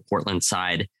powerful Portland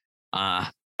side.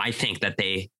 I think that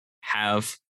they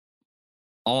have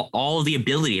all the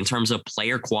ability in terms of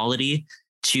player quality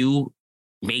to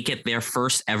make it their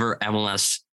first ever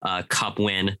MLS Cup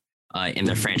win in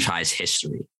their franchise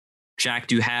history. Jack,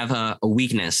 do you have a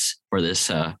weakness for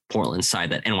this Portland side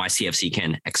that NYCFC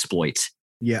can exploit?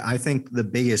 Yeah, I think the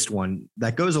biggest one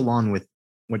that goes along with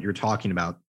what you're talking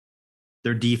about,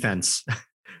 their defense.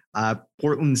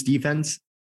 Portland's defense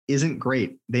isn't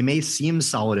great. They may seem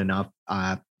solid enough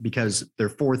because they're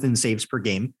 4th in saves per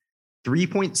game,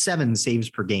 3.7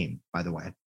 saves per game, by the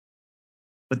way.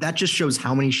 But that just shows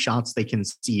how many shots they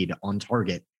concede on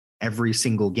target every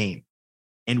single game.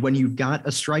 And when you've got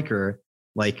a striker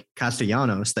like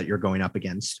Castellanos that you're going up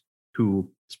against, who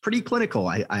is pretty clinical,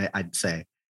 I'd say,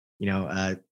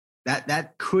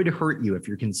 that could hurt you if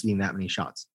you're conceding that many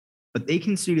shots. But they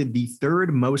conceded the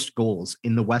 3rd most goals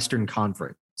in the Western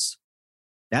Conference.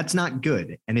 That's not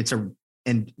good. And it's a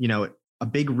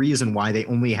big reason why they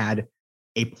only had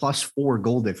a +4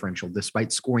 goal differential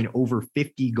despite scoring over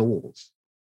 50 goals.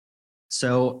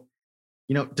 So,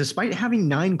 despite having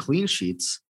 9 clean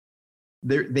sheets,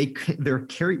 they're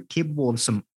capable of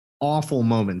some awful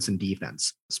moments in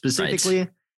defense specifically. Right.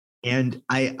 And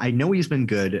I know he's been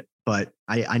good, but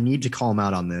I need to call him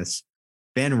out on this.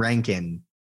 Van Rankin,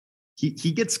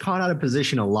 he gets caught out of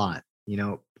position a lot.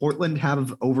 Portland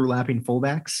have overlapping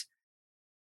fullbacks.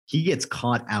 He gets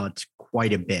caught out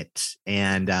quite a bit,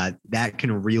 and that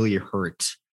can really hurt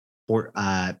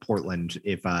Portland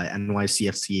if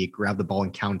NYCFC grab the ball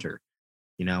and counter.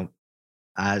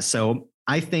 So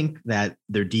I think that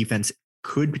their defense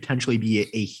could potentially be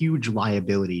a huge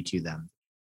liability to them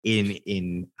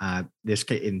in this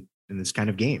kind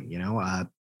of game.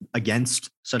 Against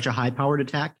such a high-powered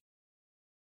attack.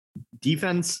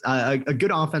 Defense, a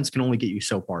good offense can only get you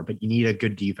so far, but you need a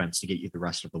good defense to get you the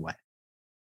rest of the way.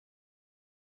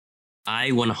 I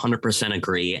 100%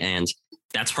 agree, and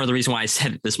that's part of the reason why I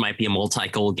said this might be a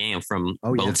multi-goal game from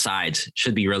both sides.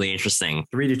 Should be really interesting.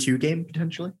 3-2 game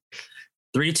potentially.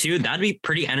 3-2, that'd be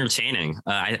pretty entertaining.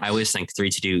 I always think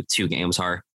 3-2 games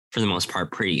are, for the most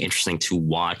part, pretty interesting to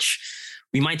watch.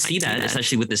 We might see that,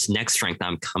 especially with this next strength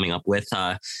I'm coming up with,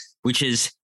 which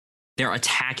is their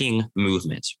attacking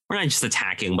movement. We're not just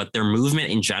attacking, but their movement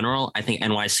in general. I think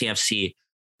NYCFC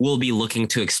will be looking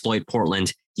to exploit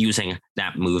Portland using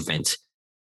that movement.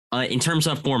 In terms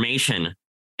of formation,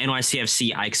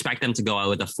 NYCFC, I expect them to go out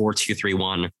with a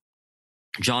 4-2-3-1.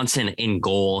 Johnson in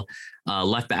goal,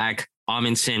 left back,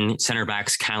 Amundsen, center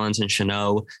backs, Callens and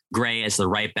Chanot, Gray as the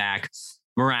right back,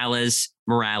 Morales,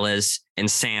 and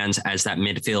Sands as that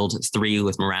midfield three,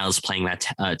 with Morales playing that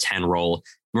 10 role.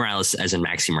 Morales as in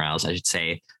Maxi Morales, I should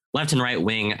say. Left and right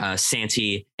wing,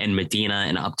 Santi and Medina,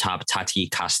 and up top, Tati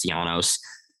Castellanos.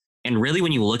 And really,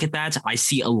 when you look at that, I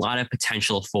see a lot of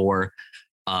potential for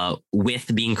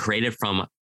width being created from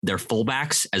their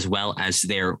fullbacks as well as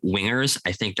their wingers.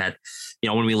 I think that,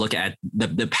 when we look at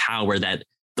the power that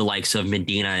the likes of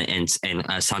Medina and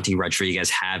Santi Rodriguez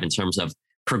have in terms of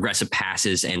progressive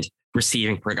passes and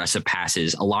receiving progressive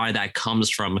passes, a lot of that comes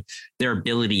from their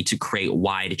ability to create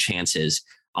wide chances.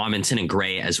 Amundsen and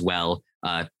Gray as well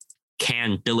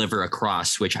can deliver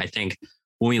across, which I think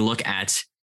when we look at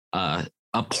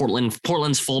Portland's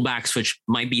fullbacks, which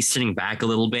might be sitting back a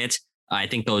little bit, I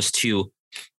think those two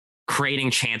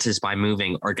creating chances by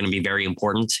moving are going to be very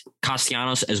important.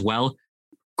 Castellanos as well.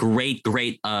 Great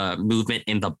movement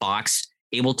in the box,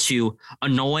 able to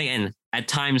annoy and at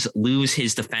times lose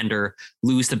his defender,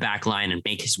 lose the back line and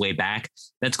make his way back.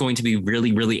 That's going to be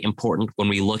really, really important when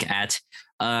we look at,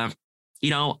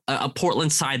 a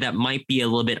Portland side that might be a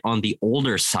little bit on the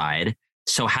older side.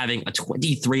 So having a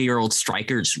 23-year-old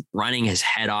striker just running his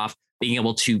head off, being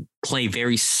able to play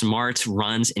very smart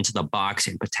runs into the box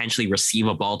and potentially receive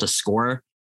a ball to score.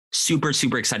 Super,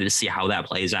 super excited to see how that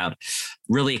plays out.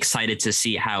 Really excited to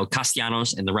see how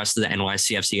Castellanos and the rest of the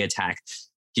NYCFC attack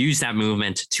use that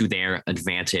movement to their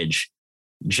advantage.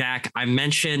 Jack, I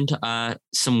mentioned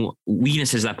some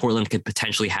weaknesses that Portland could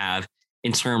potentially have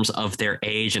in terms of their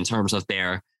age, in terms of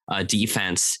their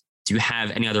defense. Do you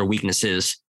have any other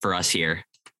weaknesses for us here?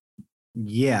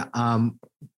 Yeah.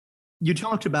 You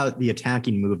talked about the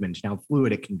attacking movement, how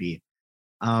fluid it can be.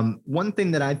 One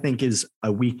thing that I think is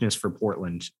a weakness for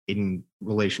Portland in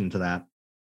relation to that,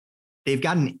 they've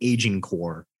got an aging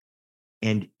core,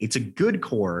 and it's a good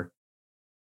core,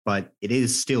 but it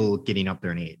is still getting up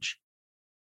there in age.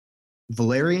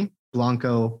 Valeri,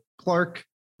 Blanco, Clark,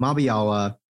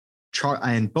 Mabiala,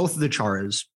 and both of the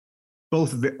Charas,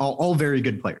 all very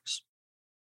good players.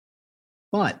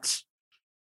 But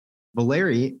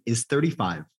Valeri is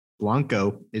 35.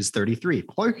 Blanco is 33.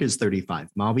 Clark is 35.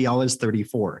 Mabiala is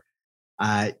 34.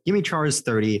 Yimi Chara is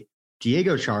 30.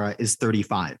 Diego Chara is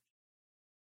 35.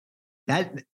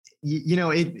 That,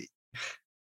 it's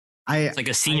like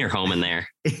a senior home in there.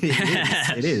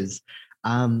 It is.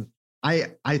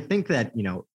 I think that,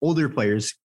 older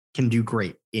players can do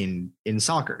great in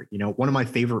soccer. One of my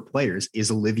favorite players is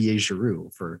Olivier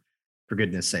Giroud, for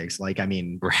goodness sakes.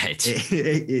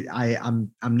 Right.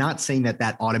 I'm not saying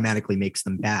that automatically makes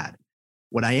them bad.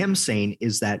 What I am saying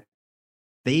is that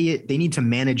they need to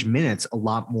manage minutes a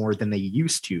lot more than they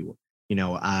used to,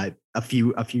 a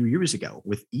few years ago.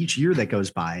 With each year that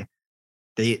goes by,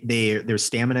 their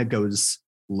stamina goes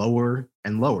lower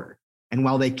and lower. And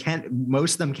while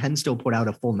most of them can still put out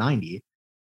a full 90,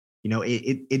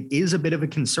 it is a bit of a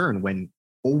concern when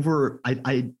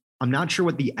I'm not sure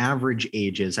what the average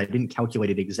age is. I didn't calculate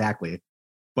it exactly,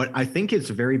 but I think it's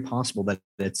very possible that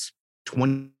it's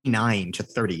 29 to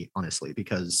 30, honestly,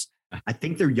 because I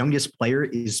think their youngest player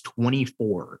is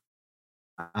 24.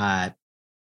 I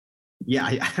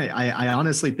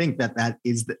honestly think that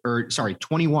is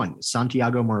 21.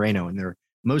 Santiago Moreno in their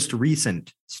most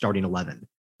recent starting 11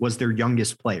 was their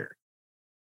youngest player.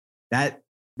 That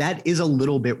is a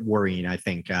little bit worrying, I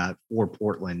think, for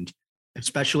Portland,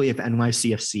 especially if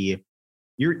NYCFC,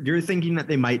 you're thinking that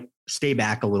they might stay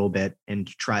back a little bit and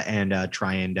try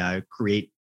and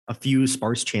create a few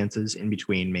sparse chances in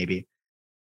between, maybe.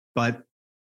 But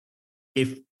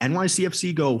if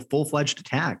NYCFC go full-fledged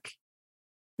attack,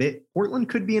 Portland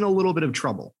could be in a little bit of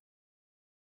trouble.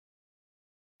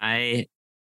 I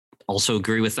also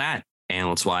agree with that, and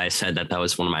that's why I said that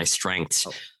was one of my strengths.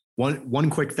 One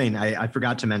quick thing I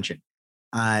forgot to mention.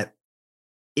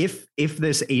 If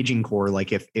this aging core,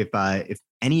 like if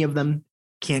any of them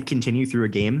can't continue through a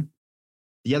game,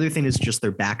 the other thing is just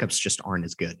their backups just aren't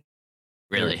as good.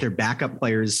 Really? Their backup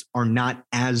players are not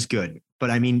as good.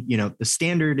 But I mean, the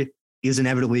standard is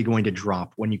inevitably going to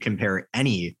drop when you compare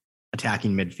any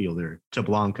attacking midfielder to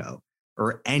Blanco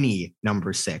or any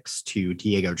number 6 to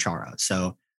Diego Chara.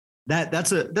 So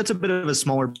that's a bit of a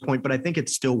smaller point, but I think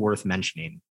it's still worth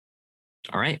mentioning.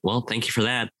 All right. Well, thank you for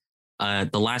that.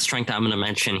 The last strength I'm going to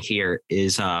mention here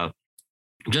is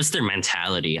just their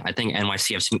mentality. I think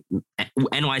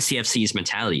NYCFC's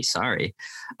mentality,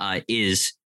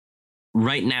 is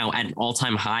right now at an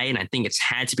all-time high, and I think it's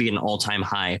had to be an all-time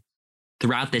high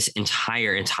throughout this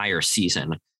entire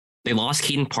season. They lost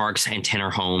Keaton Parks and Tanner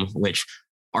Home, which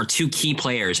are two key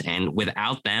players, and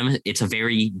without them, it's a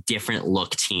very different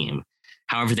look team.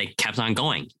 However, they kept on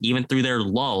going even through their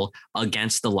lull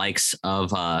against the likes of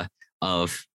throughout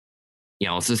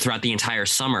the entire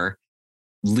summer,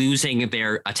 losing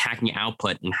their attacking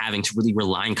output and having to really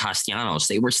rely on Castellanos.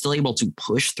 They were still able to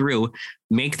push through,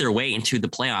 make their way into the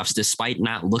playoffs despite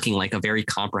not looking like a very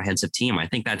comprehensive team. I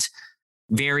think that's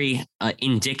very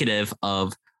indicative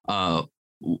of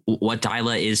what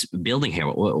Dyla is building here,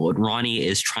 what Ronnie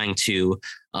is trying to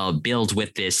build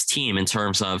with this team in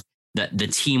terms of the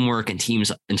teamwork and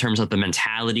teams, in terms of the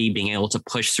mentality, being able to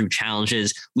push through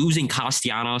challenges, losing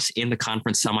Castellanos in the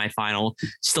conference semifinal,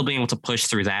 still being able to push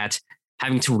through that,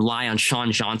 having to rely on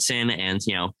Sean Johnson and,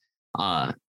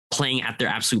 playing at their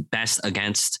absolute best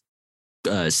against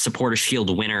Supporter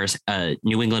Shield winners,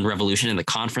 New England Revolution in the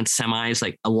conference semis.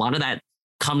 Like, a lot of that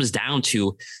comes down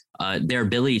to their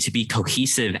ability to be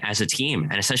cohesive as a team.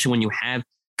 And especially when you have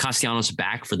Castellanos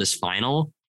back for this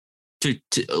final, to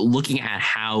looking at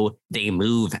how they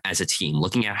move as a team,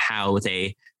 looking at how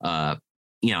they,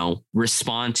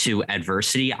 respond to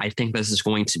adversity. I think this is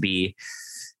going to be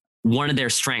one of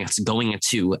their strengths going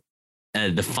into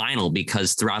the final,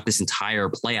 because throughout this entire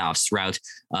playoffs, throughout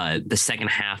the second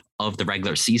half of the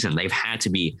regular season, they've had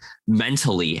to be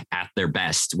mentally at their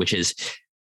best, which is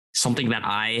something that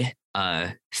I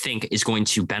think is going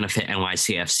to benefit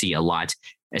NYCFC a lot,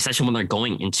 especially when they're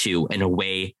going into an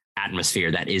away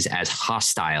atmosphere that is as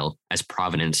hostile as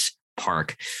Providence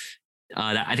Park.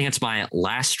 I think that's my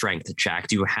last strength. Jack,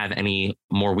 do you have any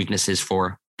more weaknesses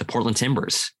for the Portland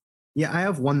Timbers? Yeah, I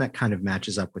have one that kind of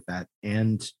matches up with that.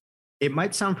 And it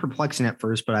might sound perplexing at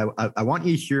first, but I want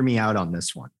you to hear me out on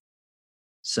this one.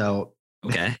 So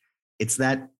okay, it's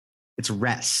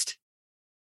rest.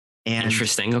 And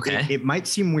interesting. Okay. It might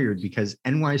seem weird because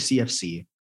NYCFC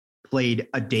played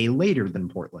a day later than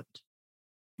Portland,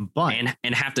 but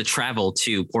and have to travel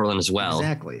to Portland as well.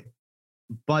 Exactly.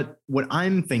 But what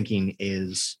I'm thinking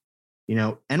is,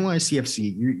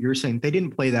 NYCFC, you're saying they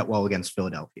didn't play that well against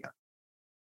Philadelphia.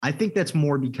 I think that's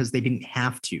more because they didn't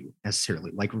have to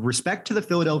necessarily. Like, respect to the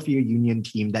Philadelphia Union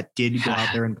team that did go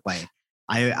out there and play.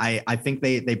 I think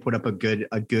they put up a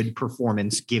good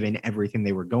performance given everything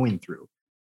they were going through.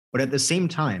 But at the same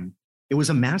time, it was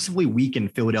a massively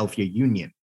weakened Philadelphia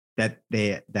Union that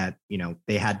they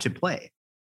had to play.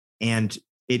 And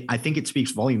I think it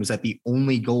speaks volumes that the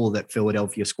only goal that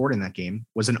Philadelphia scored in that game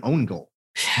was an own goal.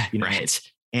 Right.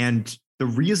 And the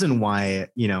reason why,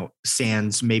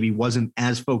 Sands maybe wasn't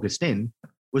as focused in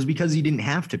was because he didn't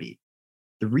have to be.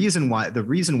 The reason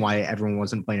why everyone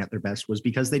wasn't playing at their best was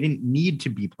because they didn't need to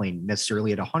be playing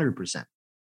necessarily at 100%.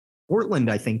 Portland,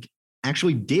 I think,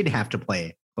 actually did have to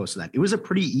play close to that. It was a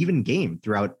pretty even game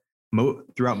throughout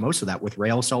most of that with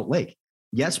Real Salt Lake.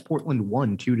 Yes, Portland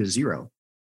won 2-0,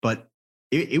 but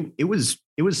it was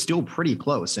still pretty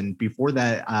close. And before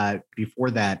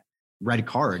that red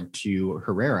card to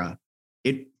Herrera,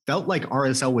 it felt like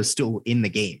RSL was still in the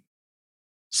game.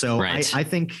 So right. I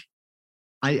think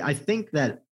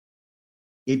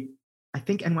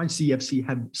NYCFC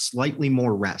had slightly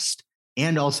more rest,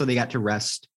 and also they got to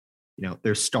rest,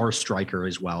 their star striker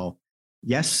as well.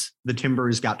 Yes, the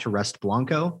Timbers got to rest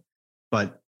Blanco,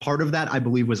 but part of that, I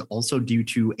believe, was also due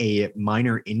to a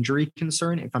minor injury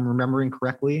concern, if I'm remembering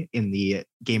correctly, in the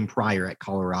game prior at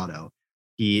Colorado.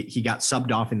 He got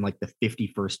subbed off in like the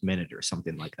 51st minute or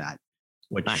something like that.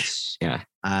 Which, nice. Yeah.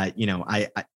 I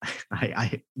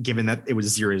given that it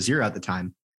was 0-0 at the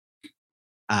time,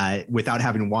 without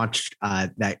having watched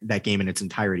that game in its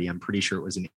entirety, I'm pretty sure it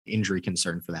was an injury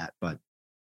concern for that. But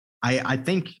I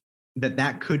think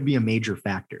that could be a major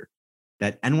factor,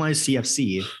 that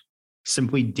NYCFC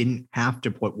simply didn't have to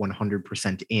put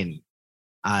 100% in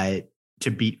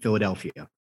to beat Philadelphia.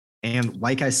 And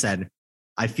like I said,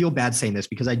 I feel bad saying this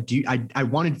because I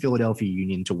wanted Philadelphia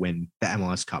Union to win the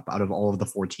MLS Cup out of all of the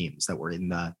 4 teams that were in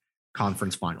the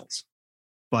conference finals.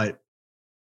 But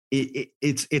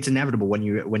it's inevitable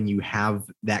when you have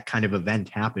that kind of event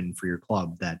happen for your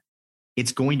club, that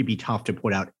it's going to be tough to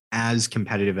put out as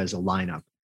competitive as a lineup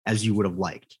as you would have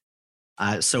liked.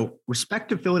 So respect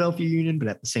to Philadelphia Union, but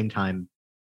at the same time,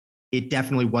 it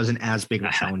definitely wasn't as big of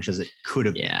a challenge as it could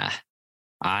have been. Yeah,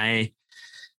 I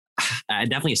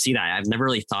definitely see that. I've never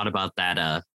really thought about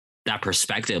that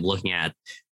perspective, looking at,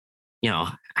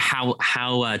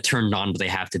 how turned on do they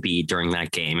have to be during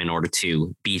that game in order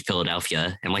to beat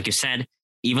Philadelphia. And like you said,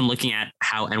 even looking at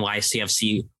how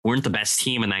NYCFC weren't the best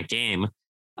team in that game,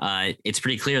 it's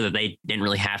pretty clear that they didn't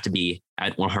really have to be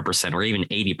at 100% or even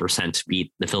 80% to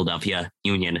beat the Philadelphia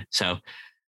Union. So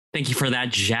thank you for that,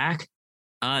 Jack.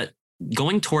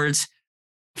 Going towards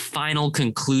final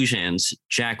conclusions,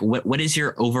 Jack, what is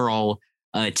your overall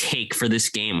take for this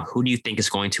game? Who do you think is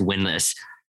going to win this?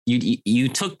 You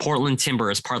took Portland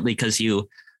Timbers partly because you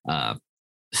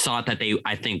thought that they,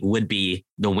 I think, would be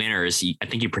the winners. I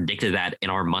think you predicted that in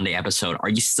our Monday episode. Are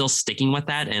you still sticking with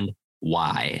that, and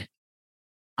why?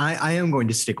 I am going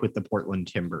to stick with the Portland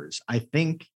Timbers. I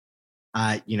think,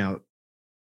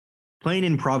 playing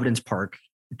in Providence Park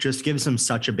just gives them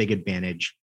such a big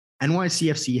advantage.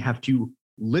 NYCFC have to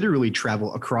literally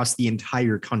travel across the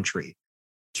entire country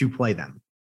to play them.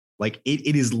 Like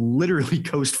it is literally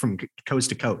coast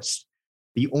to coast.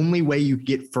 The only way you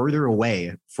get further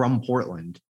away from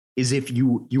Portland is if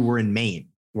you were in Maine.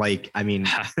 Like, I mean,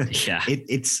 yeah,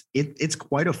 it's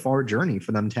quite a far journey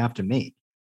for them to have to make.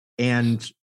 And,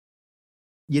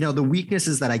 the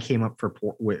weaknesses that I came up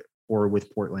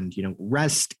with Portland,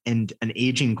 rest and an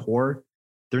aging core,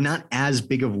 they're not as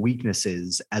big of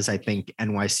weaknesses as I think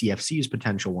NYCFC's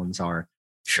potential ones are.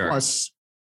 Sure. Plus,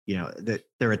 that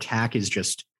their attack is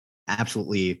just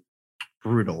absolutely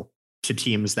brutal to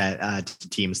teams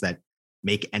that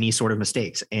make any sort of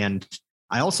mistakes. And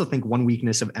I also think one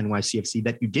weakness of NYCFC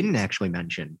that you didn't actually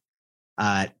mention,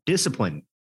 discipline,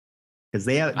 because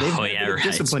they've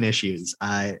discipline issues.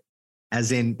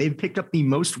 As in, they've picked up the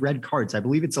most red cards. I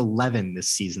believe it's 11 this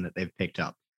season that they've picked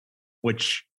up.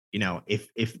 Which,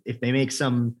 if they make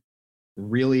some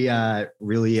really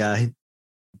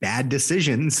bad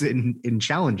decisions in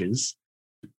challenges,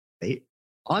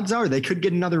 odds are they could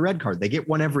get another red card. They get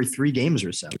one every 3 games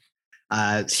or so.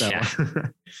 Yeah.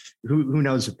 who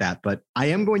knows with that? But I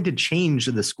am going to change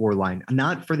the score line,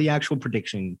 not for the actual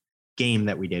prediction game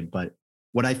that we did, but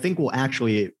what I think will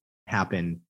actually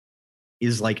happen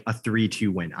is like a 3-2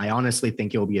 win. I honestly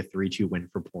think it'll be a 3-2 win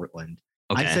for Portland.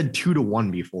 Okay. I said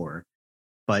 2-1 before,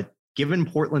 but given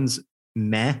Portland's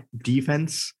meh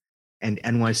defense and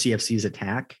NYCFC's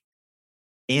attack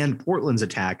and Portland's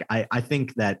attack, I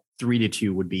think that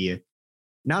 3-2 would be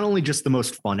not only just the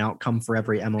most fun outcome for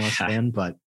every MLS fan,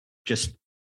 but just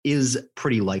is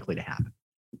pretty likely to happen.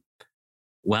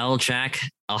 Well, Jack,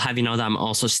 I'll have you know that I'm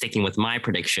also sticking with my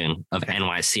prediction of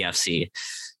NYCFC.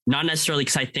 Not necessarily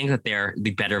because I think that they're the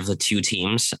better of the two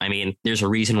teams. I mean, there's a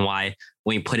reason why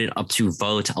when we put it up to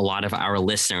vote, a lot of our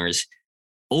listeners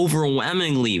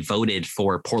overwhelmingly voted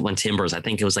for Portland Timbers. I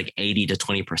think it was like 80 to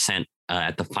 20%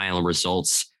 at the final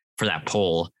results for that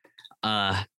poll.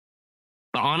 But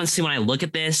honestly, when I look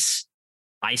at this,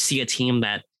 I see a team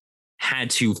that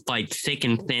had to fight thick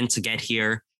and thin to get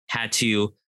here, had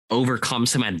to overcome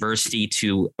some adversity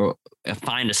to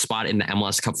find a spot in the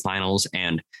MLS Cup finals.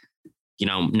 And,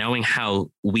 knowing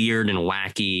how weird and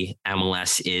wacky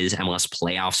MLS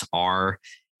playoffs are,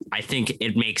 I think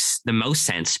it makes the most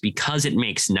sense, because it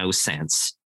makes no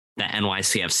sense that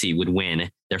NYCFC would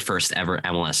win their first ever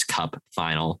MLS Cup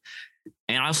final.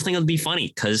 And I also think it'll be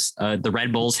funny because the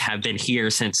Red Bulls have been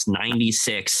here since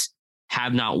 '96,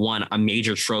 have not won a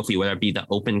major trophy, whether it be the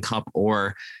Open Cup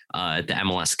or the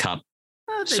MLS Cup.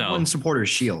 They've won Supporters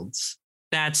Shields.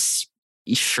 That's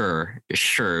sure.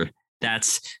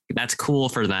 That's cool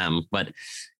for them. But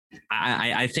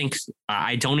I think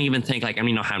I don't even think I don't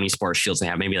even know how many Supporters Shields they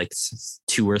have. Maybe like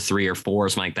 2 or 3 or 4 or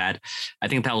something like that. I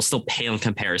think that will still pale in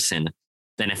comparison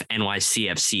than if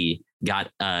NYCFC got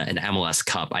an MLS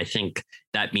Cup. I think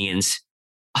that means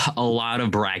a lot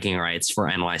of bragging rights for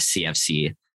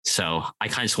NYCFC. So I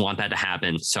kind of just want that to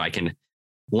happen so I can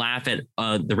laugh at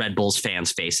the Red Bulls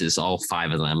fans' faces, all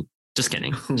 5 of them. Just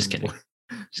kidding. Just kidding.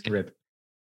 Rip.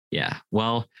 Yeah.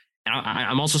 Well,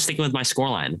 I'm also sticking with my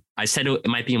scoreline. I said it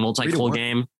might be a multi-goal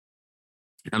game.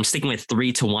 I'm sticking with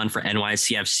 3-1 for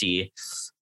NYCFC,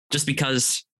 just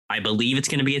because I believe it's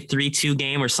going to be a 3-2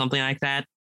 game or something like that.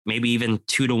 Maybe even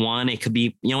 2-1. It could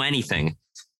be, anything.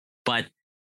 But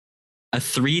a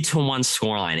 3-1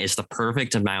 scoreline is the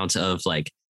perfect amount of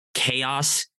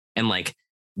chaos and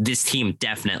this team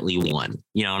definitely won.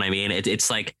 You know what I mean? It's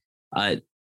like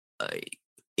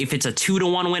if it's a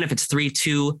 2-1 win, if it's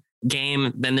 3-2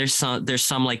 game, then there's some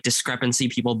discrepancy.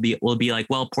 People will be like,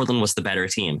 well, Portland was the better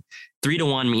team.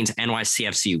 3-1 means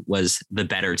NYCFC was the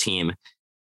better team,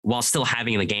 while still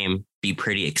having the game be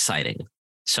pretty exciting.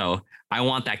 So I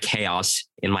want that chaos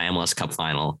in my MLS Cup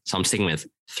final. So I'm sticking with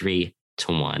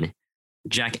 3-1.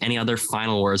 Jack, any other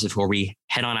final words before we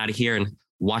head on out of here and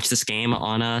watch this game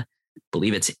on I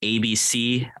believe it's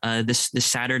ABC this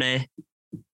Saturday?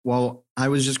 Well, I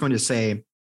was just going to say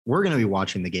we're going to be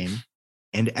watching the game,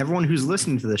 and everyone who's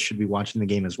listening to this should be watching the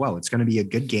game as well. It's going to be a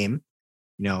good game.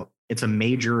 It's a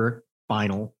major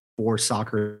final for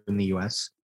soccer in the U.S.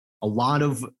 A lot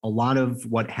of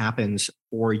what happens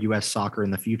for U.S. soccer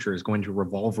in the future is going to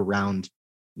revolve around,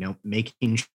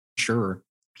 making sure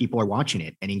people are watching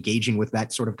it and engaging with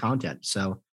that sort of content.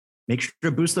 So make sure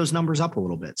to boost those numbers up a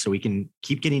little bit so we can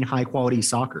keep getting high quality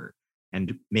soccer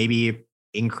and maybe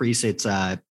increase its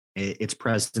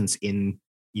presence in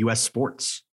U.S.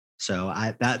 sports. So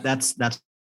that's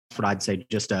what I'd say.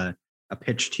 Just a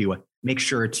pitch to make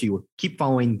sure to keep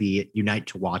following the Unite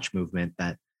to Watch movement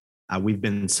that we've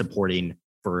been supporting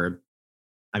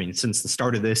since the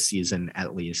start of this season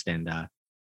at least, and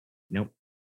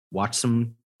watch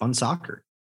some fun soccer.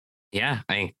 Yeah,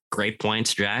 great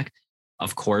points, Jack.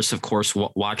 Of course,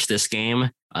 watch this game.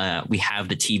 We have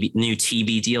the new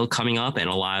TV deal coming up, and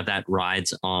a lot of that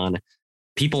rides on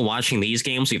people watching these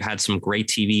games. We've had some great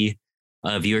TV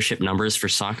viewership numbers for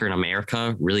soccer in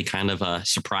America. Really kind of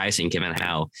surprising given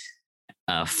how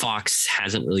Fox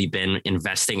hasn't really been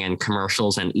investing in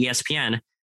commercials, and ESPN,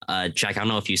 Jack, I don't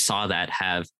know if you saw that,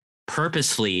 have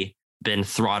purposely been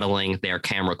throttling their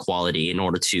camera quality in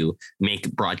order to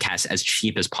make broadcasts as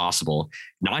cheap as possible,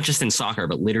 not just in soccer,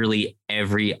 but literally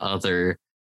every other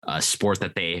sport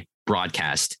that they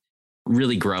broadcast.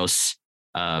 Really gross.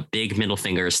 Big middle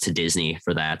fingers to Disney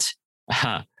for that.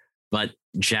 But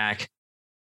Jack,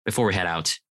 before we head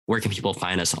out, where can people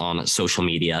find us on social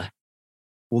media?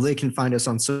 Well, they can find us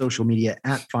on social media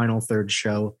at Final Third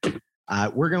Show.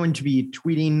 We're going to be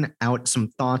tweeting out some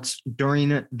thoughts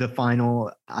during the final.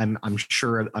 I'm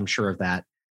sure of that.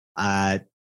 I'm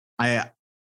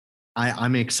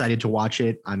excited to watch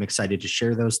it. I'm excited to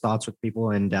share those thoughts with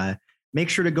people, and make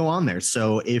sure to go on there.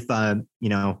 So if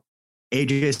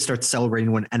AJ starts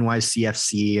celebrating when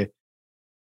NYCFC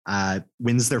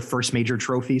wins their first major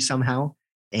trophy somehow,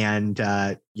 and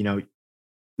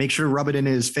make sure to rub it in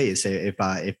his face if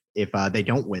they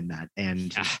don't win that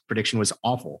and his prediction was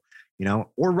awful.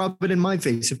 Or rub it in my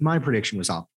face if my prediction was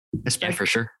off. Especially, for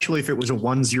sure. Especially if it was a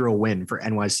 1-0 win for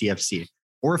NYCFC,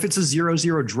 or if it's a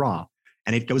 0-0 draw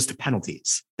and it goes to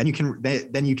penalties, then you can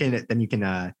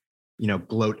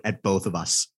gloat at both of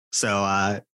us.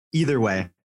 So either way,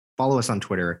 follow us on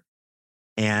Twitter,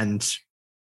 and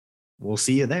we'll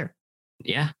see you there.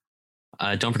 Yeah.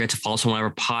 Don't forget to follow us on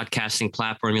whatever podcasting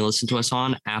platform you listen to us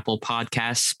on: Apple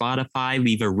Podcasts, Spotify.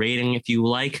 Leave a rating if you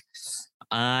like.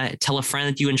 Tell a friend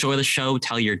that you enjoy the show.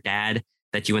 Tell your dad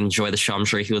that you enjoy the show. I'm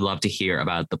sure he would love to hear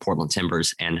about the Portland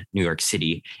Timbers and New York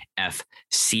City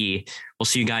FC. We'll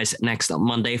see you guys next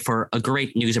Monday for a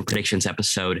great news and predictions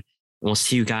episode. And we'll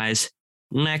see you guys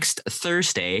next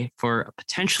Thursday for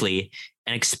potentially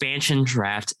an expansion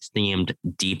draft themed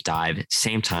deep dive.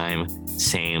 Same time,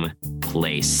 same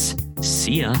place.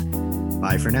 See ya.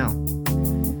 Bye for now.